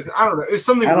profit business. I don't know. It was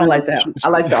something. I don't like that. I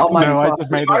like the Almighty. No, Profit. I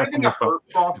just made I think a Hurt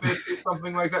Profit or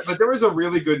something like that. But there was a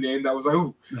really good name that was like,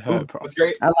 ooh, that's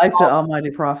great. I like the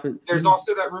Almighty Profit. There's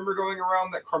also that rumor going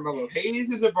around that Carmelo Hayes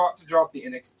is about to drop the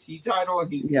NXT title, and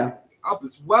he's up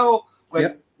as well.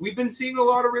 Like we've been seeing a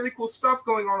lot of really cool stuff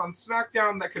going on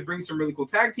SmackDown that could bring some really cool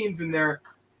tag teams in there.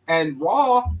 And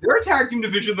Raw, their tag team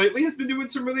division lately has been doing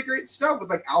some really great stuff with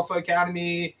like Alpha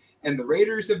Academy, and the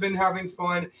Raiders have been having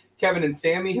fun. Kevin and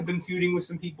Sammy have been feuding with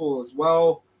some people as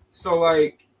well. So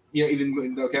like,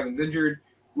 even though Kevin's injured,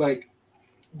 like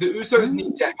the Usos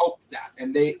need to help that.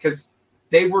 And because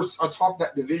they were atop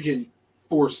that division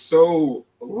for so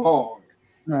long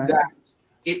that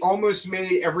it almost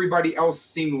made everybody else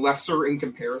seem lesser in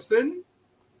comparison.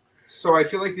 So I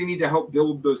feel like they need to help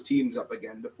build those teams up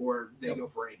again before they go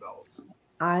for any belts.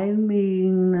 I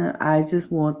mean, I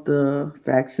just want the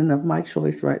faction of my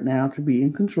choice right now to be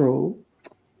in control,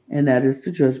 and that is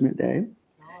the Judgment Day.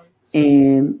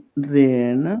 And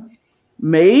then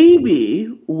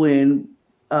maybe when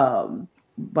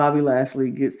Bobby Lashley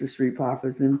gets the Street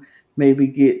Profits and maybe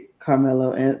get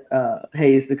Carmelo and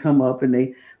Hayes to come up and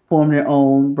they form their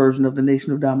own version of the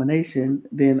Nation of Domination,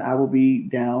 then I will be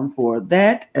down for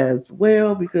that as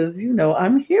well, because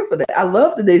I'm here for that. I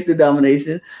love the Nation of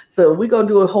Domination. So we're gonna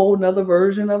do a whole nother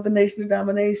version of the Nation of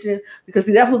Domination, because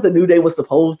that was the New Day was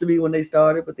supposed to be when they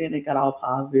started, but then they got all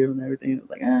positive and everything. It was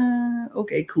like,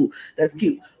 okay, cool, that's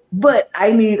cute. But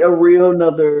I need a real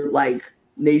another like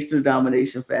Nation of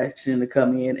Domination faction to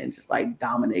come in and just like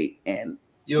dominate, and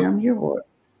I'm here for it.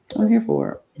 I'm here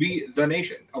for it. Be the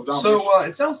Nation of Domination. So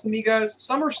it sounds to me, guys,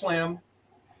 SummerSlam,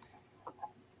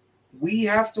 we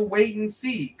have to wait and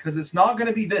see, because it's not going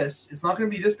to be this. It's not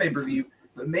going to be this pay-per-view,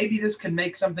 but maybe this can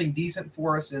make something decent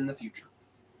for us in the future.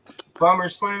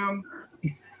 SummerSlam.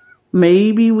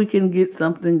 Maybe we can get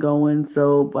something going.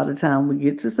 So by the time we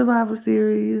get to Survivor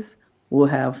Series, we'll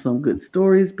have some good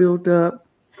stories built up,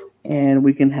 and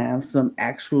we can have some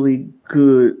actually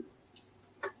good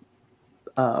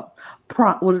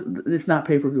it's not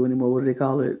pay-per-view anymore. What do they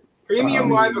call it? Premium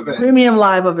live event. Premium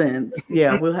live event.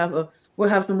 Yeah, we'll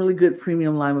have some really good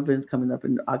premium live events coming up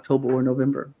in October or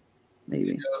November,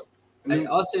 maybe. I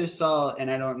also saw, and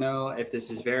I don't know if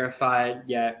this is verified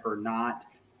yet or not.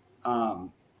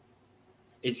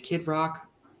 Is Kid Rock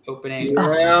opening?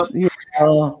 Yeah.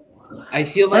 I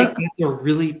feel like that's a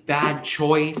really bad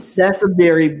choice. That's a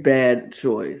very bad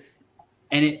choice,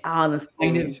 and it honestly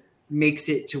kind of makes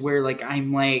it to where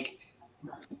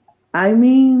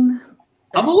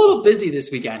I'm a little busy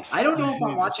this weekend. I don't know if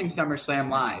I'm watching SummerSlam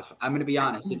live. I'm going to be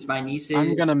honest. It's my niece's.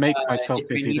 I'm going to make myself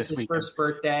busy this weekend. First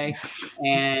birthday,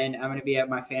 and I'm going to be at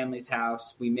my family's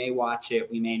house. We may watch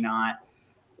it. We may not.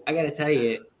 I got to tell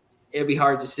you, it'll be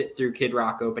hard to sit through Kid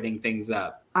Rock opening things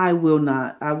up. I will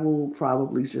not. I will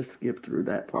probably just skip through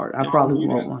that part. I probably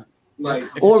won't want.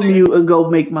 Mute and go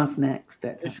make my snacks.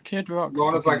 If Kid Rock,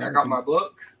 Gona's like, I got my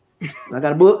book. I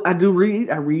got a book. I do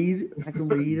read. I can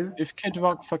read. If Kid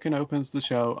Rock fucking opens the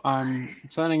show, I'm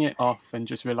turning it off and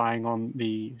just relying on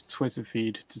the Twitter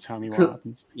feed to tell me what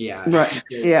happens. Yeah. Right.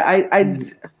 Yeah. I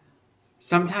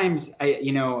sometimes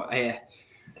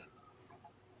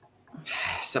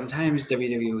sometimes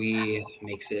WWE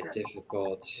makes it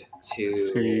difficult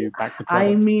to back the product.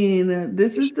 I mean,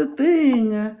 this is the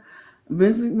thing.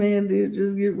 Vince McMahon did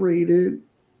just get raided.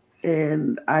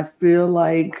 And I feel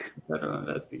like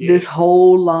this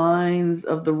whole lines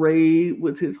of the raid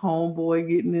with his homeboy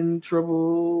getting in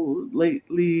trouble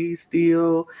lately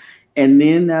still, and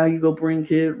then now you go bring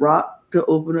Kid Rock to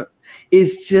open up.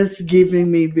 It's just giving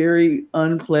me very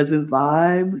unpleasant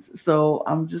vibes. So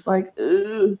I'm just like,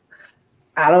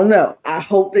 I don't know. I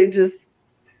hope they just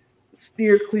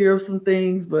steer clear of some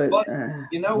things, but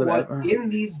you know whatever. what? In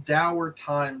these dour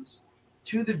times,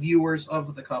 to the viewers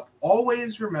of the Cup,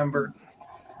 always remember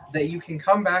that you can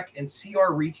come back and see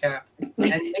our recap,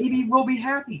 and maybe we'll be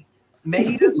happy.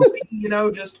 Maybe this will be,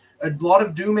 just a lot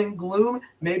of doom and gloom.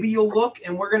 Maybe you'll look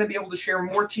and we're going to be able to share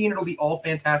more tea and it'll be all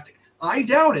fantastic. I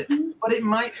doubt it, but it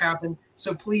might happen.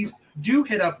 So please do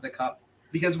hit up the Cup,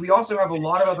 because we also have a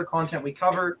lot of other content we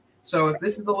cover. So if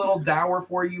this is a little dour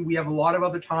for you, we have a lot of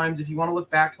other times. If you want to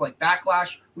look back to like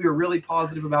Backlash, we were really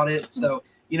positive about it. So,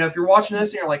 if you're watching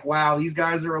this and you're like, wow, these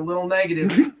guys are a little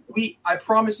negative, I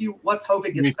promise you, let's hope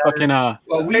it gets better.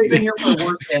 Well, we've been here for the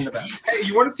worst and the best. Hey,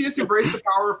 you want to see us embrace the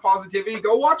power of positivity?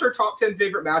 Go watch our top 10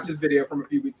 favorite matches video from a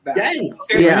few weeks back. Yes.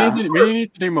 Okay? Yeah. We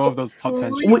need to do more of those top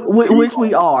 10. Which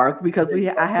we are, because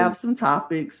I have some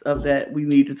topics of that we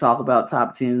need to talk about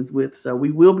top 10s with. So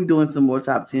we will be doing some more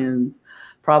top 10s.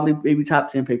 Probably maybe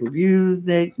top 10 pay-per-views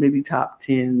next, maybe top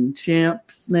 10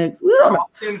 champs next. We don't know.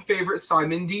 Top 10 favorite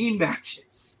Simon Dean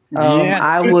matches.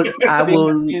 I will.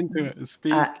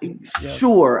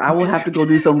 Sure, I will have to go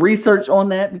do some research on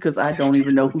that, because I don't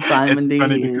even know who Simon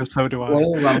Dean is. Because so do I.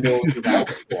 Royal Rumble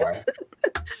 2004.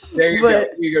 There you go.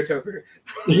 You go, Topher.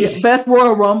 Yeah, best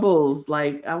Royal Rumbles,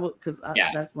 like I would, because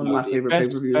that's one of my favorite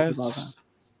pay-per-views of all time.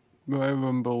 Royal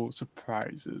Rumble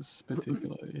surprises,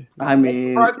 particularly. I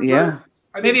mean, yeah.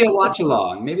 Maybe a watch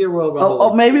along. Maybe a Royal Rumble.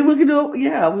 Oh, maybe we could do it.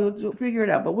 Yeah, we'll figure it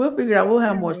out. But we'll figure it out. We'll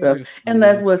have more stuff. And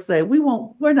that's what say we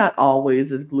won't. We're not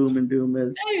always as gloom and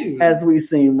doom as we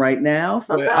seem right now.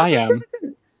 Well, I am.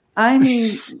 I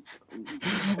mean,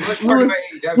 Lewis,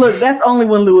 look, that's only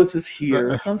when Lewis is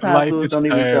here. Sometimes Lewis don't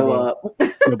even show up.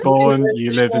 You're born,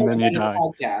 you live, and then you die.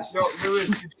 No, Lewis,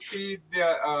 did you see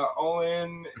the All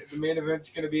In? The main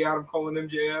event's going to be Adam Cole and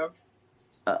MJF.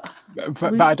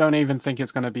 But I don't even think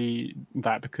it's going to be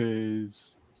that,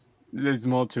 because there's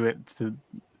more to it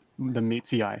than meets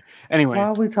the eye. Anyway, why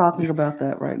are we talking about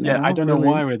that right now? Yeah, I don't know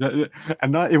why we're that,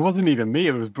 and it wasn't even me;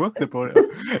 it was Brooke that brought it up.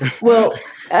 Well,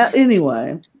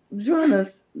 anyway, join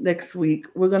us next week.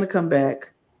 We're going to come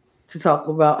back to talk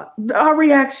about our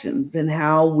reactions and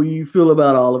how we feel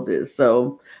about all of this.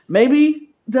 So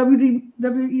maybe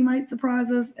WWE might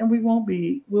surprise us, and we'll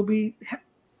be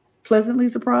pleasantly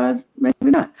surprised,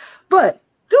 maybe not. But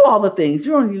do all the things.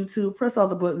 You're on YouTube. Press all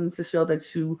the buttons to show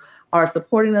that you are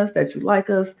supporting us, that you like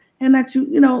us, and that you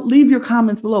leave your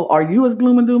comments below. Are you as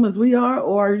gloom and doom as we are,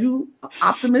 or are you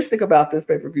optimistic about this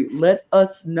pay-per-view? Let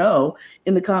us know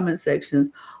in the comment sections.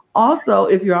 Also,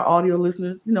 if you're our audio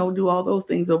listeners, do all those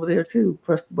things over there too.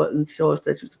 Press the buttons, show us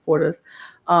that you support us.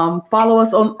 Follow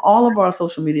us on all of our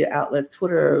social media outlets: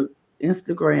 Twitter,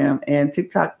 Instagram, and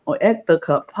TikTok at The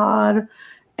Cup Pod.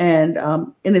 And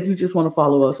if you just want to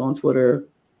follow us on Twitter,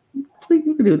 please,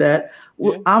 you can do that.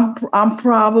 Yeah. I'm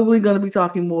probably going to be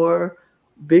talking more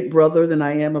Big Brother than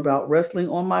I am about wrestling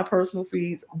on my personal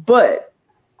feeds, but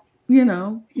you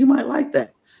might like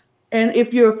that. And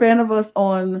if you're a fan of us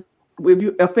if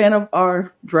you're a fan of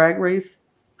our Drag Race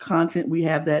content, we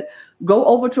have that. Go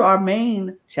over to our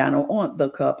main channel on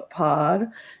The Cup Pod,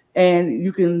 and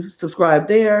you can subscribe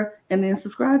there, and then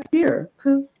subscribe here,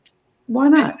 because why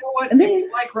not? And you know what? And if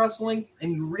you like wrestling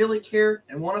and you really care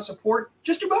and want to support,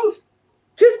 just do both.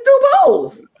 Just do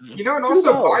both. And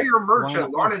also buy your merch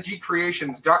at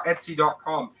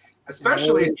lanagcreations.etsy.com,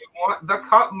 especially if you want the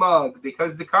Cup mug,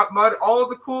 because the Cup mug, all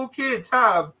the cool kids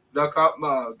have the Cup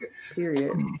mug.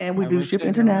 Period. And we do ship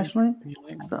internationally.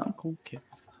 Cool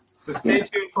kids. So stay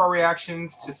tuned for our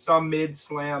reactions to some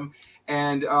mid-slam,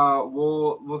 and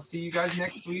we'll see you guys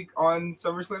next week on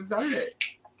SummerSlam Saturday.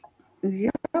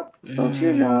 Yep. So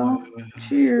cheers, y'all.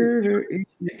 Cheers.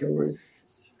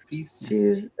 Peace.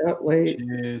 Cheers. Wait.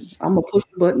 Cheers. I'm gonna push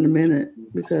the button in a minute,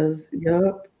 because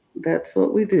that's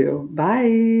what we do.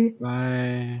 Bye.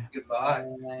 Bye. Goodbye.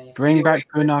 Bring back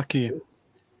Funaki.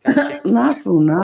 Not Funaki.